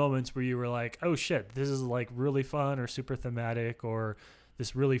those moments where you were like, oh shit, this is like really fun or super thematic, or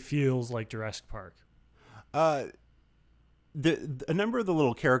this really feels like Jurassic Park? A number of the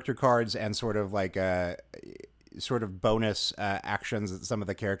little character cards and sort of like sort of bonus actions that some of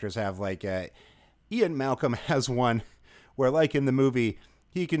the characters have, like Ian Malcolm has one where, like in the movie,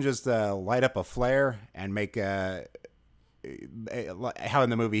 he can just light up a flare and make how in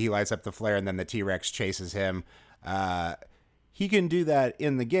the movie he lights up the flare and then the T-Rex chases him. He can do that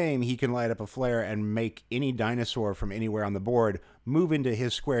in the game. He can light up a flare and make any dinosaur from anywhere on the board move into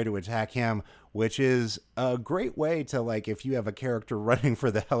his square to attack him, which is a great way to, like, if you have a character running for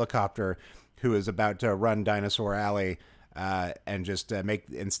the helicopter who is about to run Dinosaur Alley, and just you make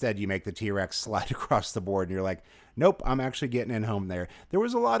the T-Rex slide across the board, and you're like, nope, I'm actually getting in home there. There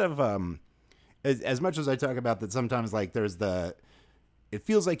was a lot of, as much as I talk about that sometimes, like, it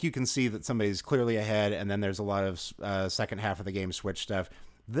feels like you can see that somebody's clearly ahead, and then there's a lot of second half of the game switch stuff.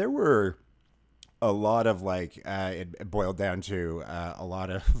 There were a lot of, like, it boiled down to a lot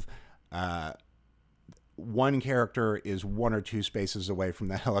of one character is 1 or 2 spaces away from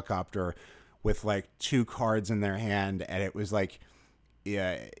the helicopter with, like, 2 cards in their hand, and it was like,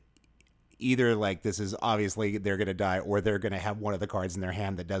 either, like, this is obviously they're going to die, or they're going to have one of the cards in their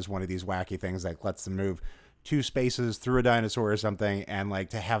hand that does one of these wacky things, like lets them move 2 spaces through a dinosaur or something, and, like,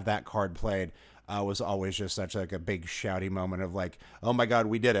 to have that card played was always just such like a big shouty moment of like, oh my God,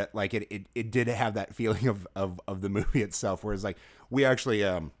 we did it. Like it did have that feeling of the movie itself, where it's like, we actually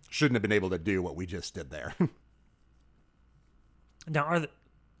shouldn't have been able to do what we just did there. Now,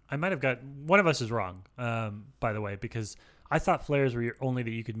 I might have got one of us is wrong, by the way, because I thought flares were only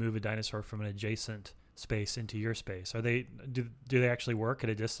that you could move a dinosaur from an adjacent space into your space. Are they do they actually work at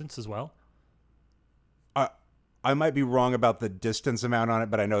a distance as well? I might be wrong about the distance amount on it,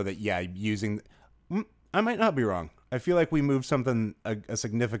 but I know that I might not be wrong. I feel like we moved something a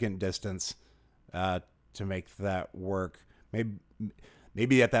significant distance to make that work.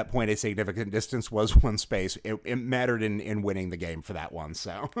 Maybe at that point a significant distance was one space. It mattered in winning the game for that one.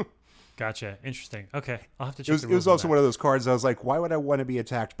 So. Gotcha. Interesting. Okay, I'll have to check. It was also one of those cards. I was like, why would I want to be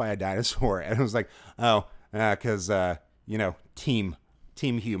attacked by a dinosaur? And I was like, because team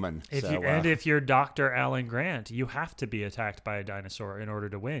human. If you're Dr. Alan Grant, you have to be attacked by a dinosaur in order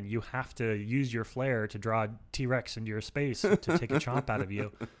to win. You have to use your flare to draw T-Rex into your space to take a chomp out of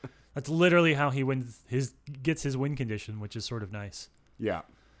you. That's literally how he gets his win condition, which is sort of nice. Yeah.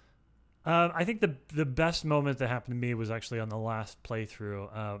 I think the best moment that happened to me was actually on the last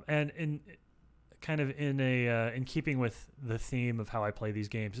playthrough, and in keeping with the theme of how I play these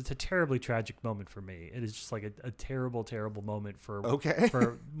games. It's a terribly tragic moment for me. It is just like a terrible, terrible moment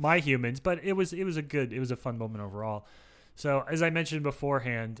for my humans, but it was a fun moment overall. So as I mentioned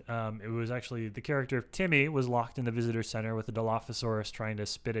beforehand, it was actually the character of Timmy was locked in the visitor center with a Dilophosaurus trying to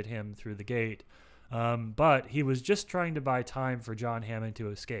spit at him through the gate. But he was just trying to buy time for John Hammond to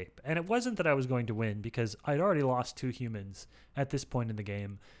escape. And it wasn't that I was going to win, because I'd already lost 2 humans at this point in the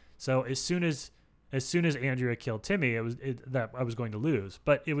game. So as soon as Andrea killed Timmy, that I was going to lose.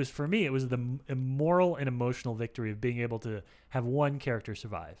 But it was, for me, it was the moral and emotional victory of being able to have one character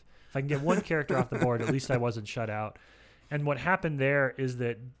survive. If I can get one character off the board, at least I wasn't shut out. And what happened there is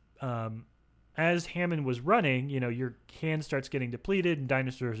that as Hammond was running, your hand starts getting depleted and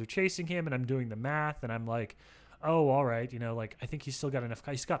dinosaurs are chasing him, and I'm doing the math, and I'm like, oh, all right, I think he's still got enough.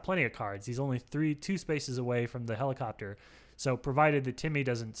 He's got plenty of cards. He's only 2 spaces away from the helicopter. So provided that Timmy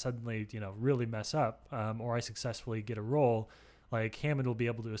doesn't suddenly, really mess up, or I successfully get a roll, like Hammond will be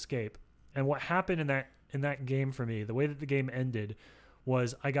able to escape. And what happened in that game for me, the way that the game ended,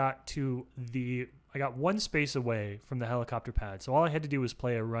 was I got 1 space away from the helicopter pad. So all I had to do was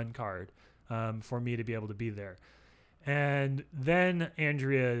play a run card for me to be able to be there. And then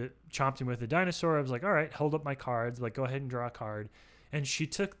Andrea chomped him with a dinosaur. I was like, all right, hold up my cards. Like, go ahead and draw a card. And she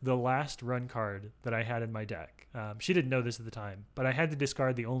took the last run card that I had in my deck. She didn't know this at the time, but I had to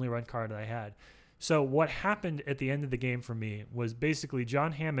discard the only run card that I had. So what happened at the end of the game for me was basically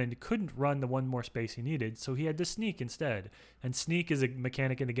John Hammond couldn't run the 1 more space he needed, so he had to sneak instead. And sneak is a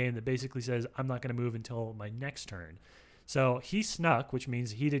mechanic in the game that basically says, I'm not going to move until my next turn. So he snuck, which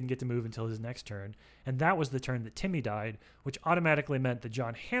means he didn't get to move until his next turn. And that was the turn that Timmy died, which automatically meant that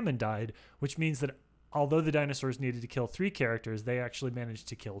John Hammond died, which means that although the dinosaurs needed to kill 3 characters, they actually managed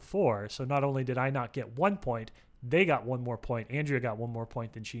to kill 4. So not only did I not get 1 point, they got 1 more point. Andrea got 1 more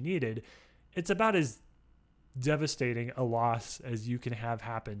point than she needed. It's about as devastating a loss as you can have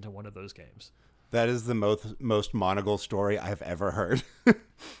happen to one of those games. That is the most Monagle story I've ever heard.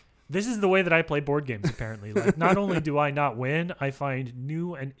 This is the way that I play board games, apparently. Like, not only do I not win, I find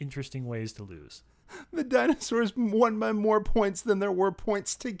new and interesting ways to lose. The dinosaurs won by more points than there were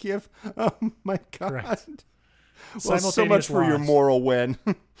points to give. Oh, my God. Correct. Well, so much for your moral win.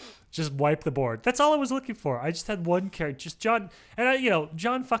 Just wipe the board. That's all I was looking for. I just had one character, just John. And,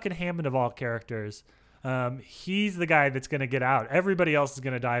 John fucking Hammond of all characters. He's the guy that's going to get out. Everybody else is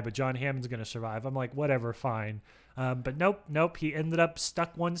going to die, but John Hammond's going to survive. I'm like, whatever, fine. But nope. He ended up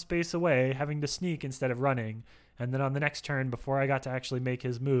stuck 1 space away, having to sneak instead of running. And then on the next turn, before I got to actually make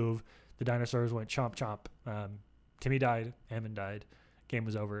his move, the dinosaurs went chomp chomp. Timmy died. Hammond died. Game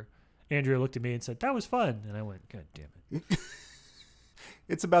was over. Andrea looked at me and said, that was fun. And I went, God damn it.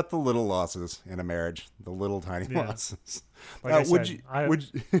 It's about the little losses in a marriage, the little tiny losses. Like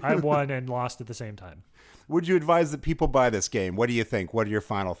I won and lost at the same time. Would you advise that people buy this game? What do you think? What are your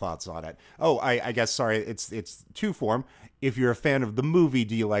final thoughts on it? Oh, I guess, sorry, it's 2 form. If you're a fan of the movie,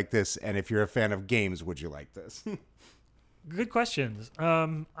 do you like this? And if you're a fan of games, would you like this? Good questions.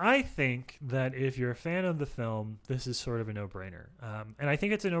 I think that if you're a fan of the film, this is sort of a no-brainer. And I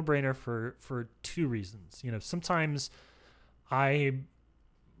think it's a no-brainer for 2 reasons. Sometimes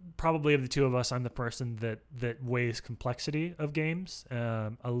probably of the 2 of us, I'm the person that weighs complexity of games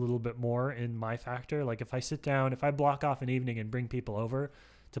a little bit more in my factor. Like if I block off an evening and bring people over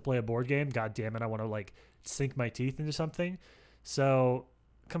to play a board game, God damn it, I want to sink my teeth into something. So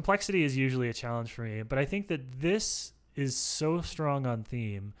complexity is usually a challenge for me, but I think that this is so strong on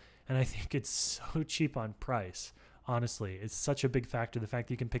theme and I think it's so cheap on price. Honestly, it's such a big factor. The fact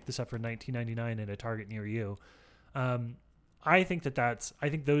that you can pick this up for $19.99 at a Target near you. I think I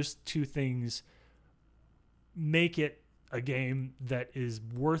think those two things make it a game that is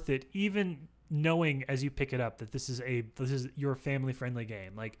worth it, even knowing as you pick it up that this is your family friendly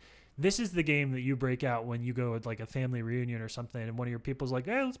game. Like, this is the game that you break out when you go with like a family reunion or something, and one of your people's like,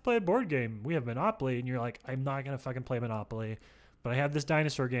 hey, let's play a board game. We have Monopoly. And you're like, I'm not going to fucking play Monopoly, but I have this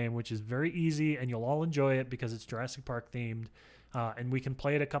dinosaur game, which is very easy and you'll all enjoy it because it's Jurassic Park themed. And we can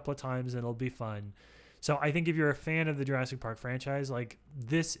play it a couple of times and it'll be fun. So I think if you're a fan of the Jurassic Park franchise, like,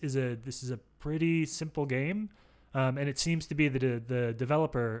 this is a pretty simple game. And it seems to be the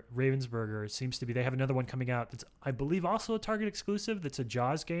developer, Ravensburger, they have another one coming out that's, I believe, also a Target exclusive. That's a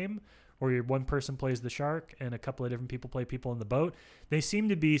Jaws game where one person plays the shark and a couple of different people play people in the boat. They seem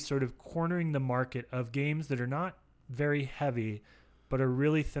to be sort of cornering the market of games that are not very heavy, but are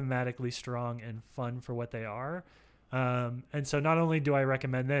really thematically strong and fun for what they are. And so not only do I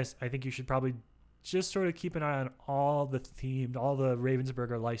recommend this, I think you should probably just sort of keep an eye on all the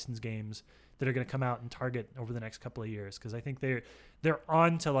Ravensburger licensed games that are going to come out in Target over the next couple of years, because I think they're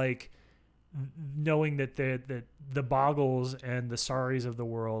on to like knowing that the Boggles and the Saris of the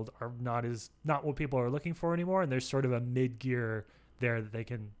world are not what people are looking for anymore, and there's sort of a mid gear there that they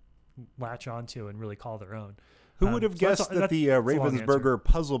can latch onto and really call their own. Who would have guessed that the Ravensburger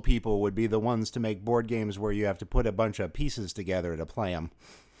puzzle people would be the ones to make board games where you have to put a bunch of pieces together to play them?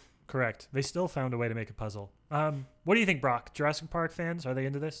 Correct. They still found a way to make a puzzle. What do you think, Brock? Jurassic Park fans, are they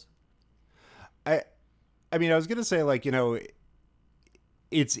into this? I mean, I was going to say, like, you know,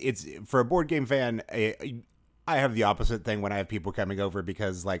 it's for a board game fan, I have the opposite thing when I have people coming over,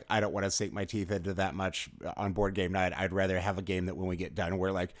 because, like, I don't want to sink my teeth into that much on board game night. I'd rather have a game that when we get done,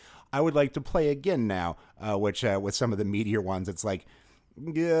 we're like, I would like to play again now, which with some of the meatier ones, it's like,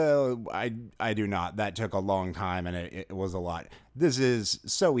 yeah, I do not. That took a long time, and it was a lot. This is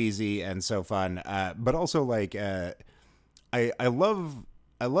so easy and so fun, but also, like, I love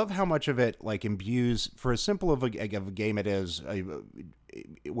how much of it, like, imbues, for as simple of a game it is,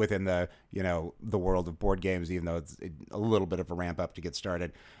 within the, you know, the world of board games, even though it's a little bit of a ramp up to get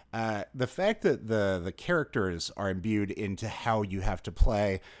started. The fact that the characters are imbued into how you have to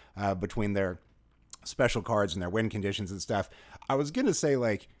play, between their special cards and their win conditions and stuff. I was going to say,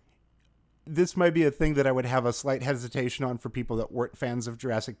 like, this might be a thing that I would have a slight hesitation on for people that weren't fans of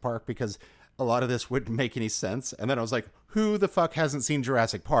Jurassic Park, because a lot of this wouldn't make any sense. And then I was like, who the fuck hasn't seen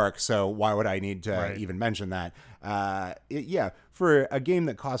Jurassic Park? So why would I need to even mention that? For a game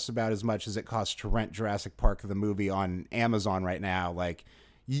that costs about as much as it costs to rent Jurassic Park the movie on Amazon right now, like,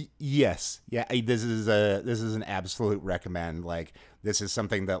 yes, this is an absolute recommend. Like, this is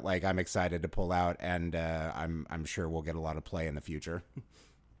something that, like, I'm excited to pull out, and I'm sure we'll get a lot of play in the future.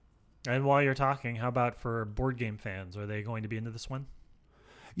 And while you're talking, how about for board game fans? Are they going to be into this one?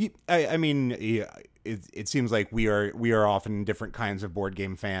 I mean, it seems like we are often different kinds of board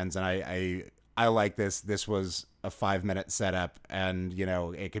game fans, and I like this. This was a 5-minute setup, and, you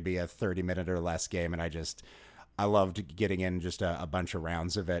know, it could be a 30-minute or less game, and I loved getting in just a bunch of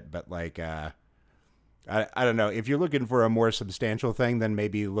rounds of it. But, like, I don't know, if you're looking for a more substantial thing, then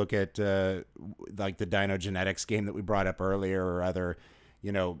maybe look at like the Dino Genetics game that we brought up earlier, or other,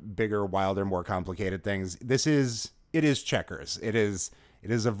 you know, bigger, wilder, more complicated things. It is checkers. It is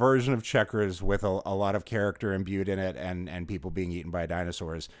a version of checkers with a lot of character imbued in it, and people being eaten by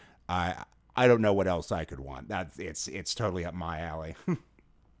dinosaurs. I don't know what else I could want. It's totally up my alley.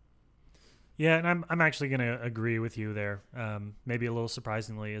 Yeah, and I'm actually going to agree with you there. Maybe a little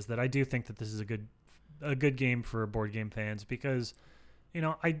surprisingly, is that I do think that this is a good game for board game fans, because, you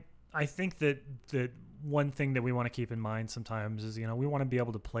know, I think that one thing that we want to keep in mind sometimes is, you know, we want to be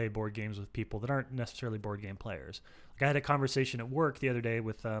able to play board games with people that aren't necessarily board game players. Like, I had a conversation at work the other day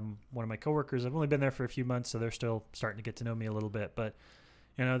with one of my coworkers. I've only been there for a few months, so they're still starting to get to know me a little bit. But,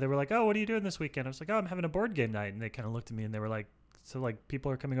 you know, they were like, oh, what are you doing this weekend? I was like, oh, I'm having a board game night. And they kind of looked at me and they were like, so, like,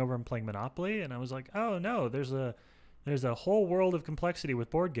 people are coming over and playing Monopoly? And I was like, oh, no, there's a whole world of complexity with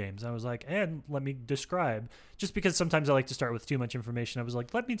board games. I was like, and let me describe, just because sometimes I like to start with too much information. I was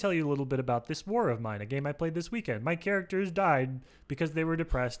like, let me tell you a little bit about this war of mine, a game I played this weekend. My characters died because they were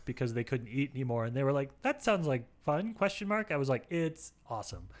depressed because they couldn't eat anymore. And they were like, that sounds like fun, ? I was like, it's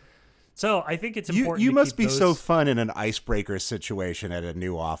awesome. So I think it's important. You must be so fun in an icebreaker situation at a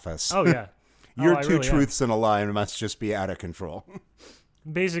new office. Oh, yeah. Your two truths and a lie must just be out of control.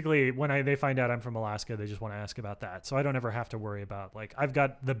 Basically, when they find out I'm from Alaska, they just want to ask about that. So I don't ever have to worry about, like, I've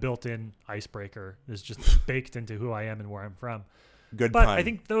got the built-in icebreaker is just baked into who I am and where I'm from. Good But pun. I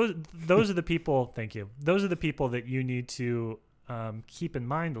think those are the people. Thank you. Those are the people that you need to keep in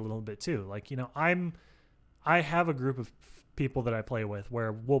mind a little bit too. Like, I have a group of people that I play with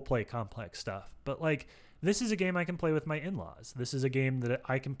where we'll play complex stuff, but like, this is a game I can play with my in-laws. This is a game that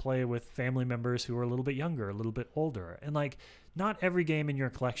I can play with family members who are a little bit younger, a little bit older. And like, not every game in your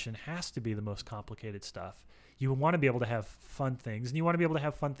collection has to be the most complicated stuff. You want to be able to have fun things, and you want to be able to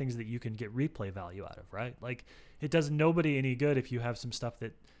have fun things that you can get replay value out of, right? Like, it does nobody any good if you have some stuff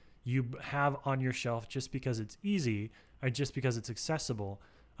that you have on your shelf just because it's easy or just because it's accessible,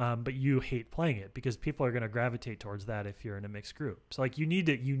 but you hate playing it, because people are going to gravitate towards that if you're in a mixed group. So like, you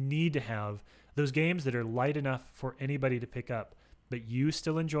need to have those games that are light enough for anybody to pick up, but you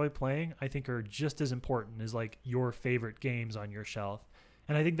still enjoy playing, I think are just as important as like your favorite games on your shelf.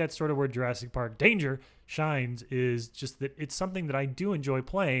 And I think that's sort of where Jurassic Park Danger shines, is just that it's something that I do enjoy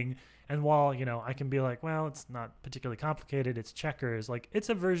playing. And while, I can be like, well, it's not particularly complicated, it's checkers, like, it's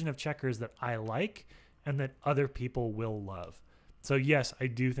a version of checkers that I like and that other people will love. So yes, I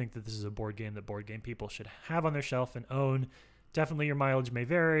do think that this is a board game that board game people should have on their shelf and own. Definitely your mileage may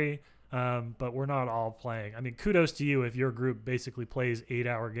vary, but we're not all playing. I mean, kudos to you if your group basically plays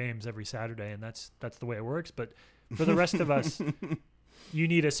 8-hour games every Saturday, and that's the way it works. But for the rest of us, you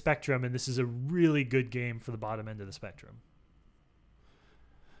need a spectrum, and this is a really good game for the bottom end of the spectrum.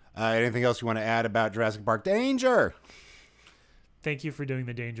 Anything else you want to add about Jurassic Park Danger? Thank you for doing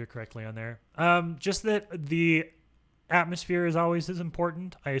the danger correctly on there. Just that the atmosphere is always as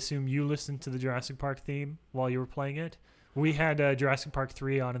important. I assume you listened to the Jurassic Park theme while you were playing it. We had Jurassic Park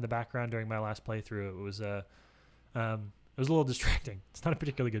 3 on in the background during my last playthrough. It was a little distracting. It's not a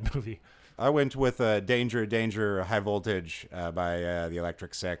particularly good movie. I went with Danger, Danger, High Voltage by the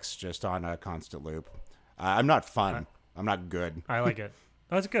Electric Six, just on a constant loop. I'm not fun. I'm not good. I like it.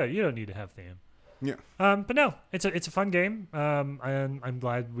 That's good. You don't need to have theme. Yeah. But no, it's a fun game. And I'm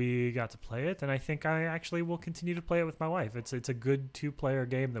glad we got to play it, and I think I actually will continue to play it with my wife. It's a good 2-player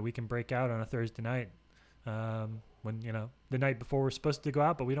game that we can break out on a Thursday night, when the night before we're supposed to go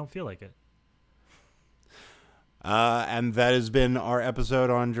out, but we don't feel like it. And that has been our episode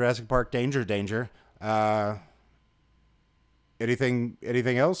on Jurassic Park Danger. Anything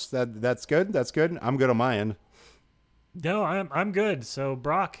else? That's good. That's good. I'm good on my end. No, I'm good. So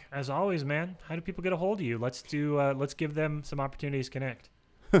Brock, as always, man, how do people get a hold of you? Let's give them some opportunities to connect.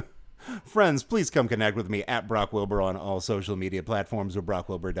 Friends, please come connect with me at Brock Wilbur on all social media platforms or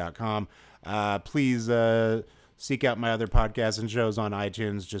brockwilbur.com. Please seek out my other podcasts and shows on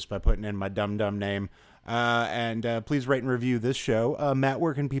iTunes just by putting in my dumb name. And please rate and review this show. Matt,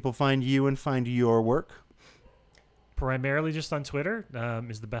 where can people find you and find your work? Primarily just on Twitter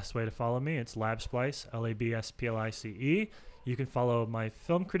is the best way to follow me. It's LabSplice, LABSPLICE. You can follow my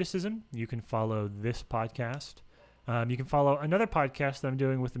film criticism. You can follow this podcast. You can follow another podcast that I'm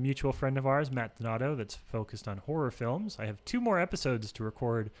doing with a mutual friend of ours, Matt Donato, that's focused on horror films. I have 2 more episodes to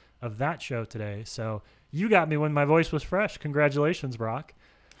record of that show today. So you got me when my voice was fresh. Congratulations, Brock.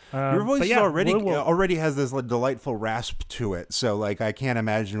 Your voice already has this delightful rasp to it, so like I can't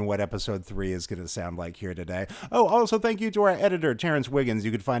imagine what episode 3 is going to sound like here today. Oh, also thank you to our editor, Terrence Wiggins.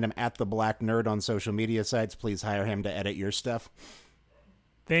 You can find him at The Black Nerd on social media sites. Please hire him to edit your stuff.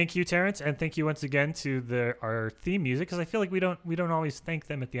 Thank you, Terrence, and thank you once again to our theme music, because I feel like we don't always thank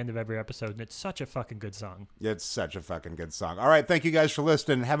them at the end of every episode, and it's such a fucking good song. It's such a fucking good song. All right, thank you guys for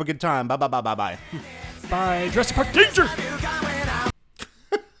listening. Have a good time. Bye. Bye. Jurassic Park Danger!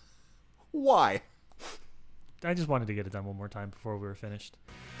 Why? I just wanted to get it done one more time before we were finished.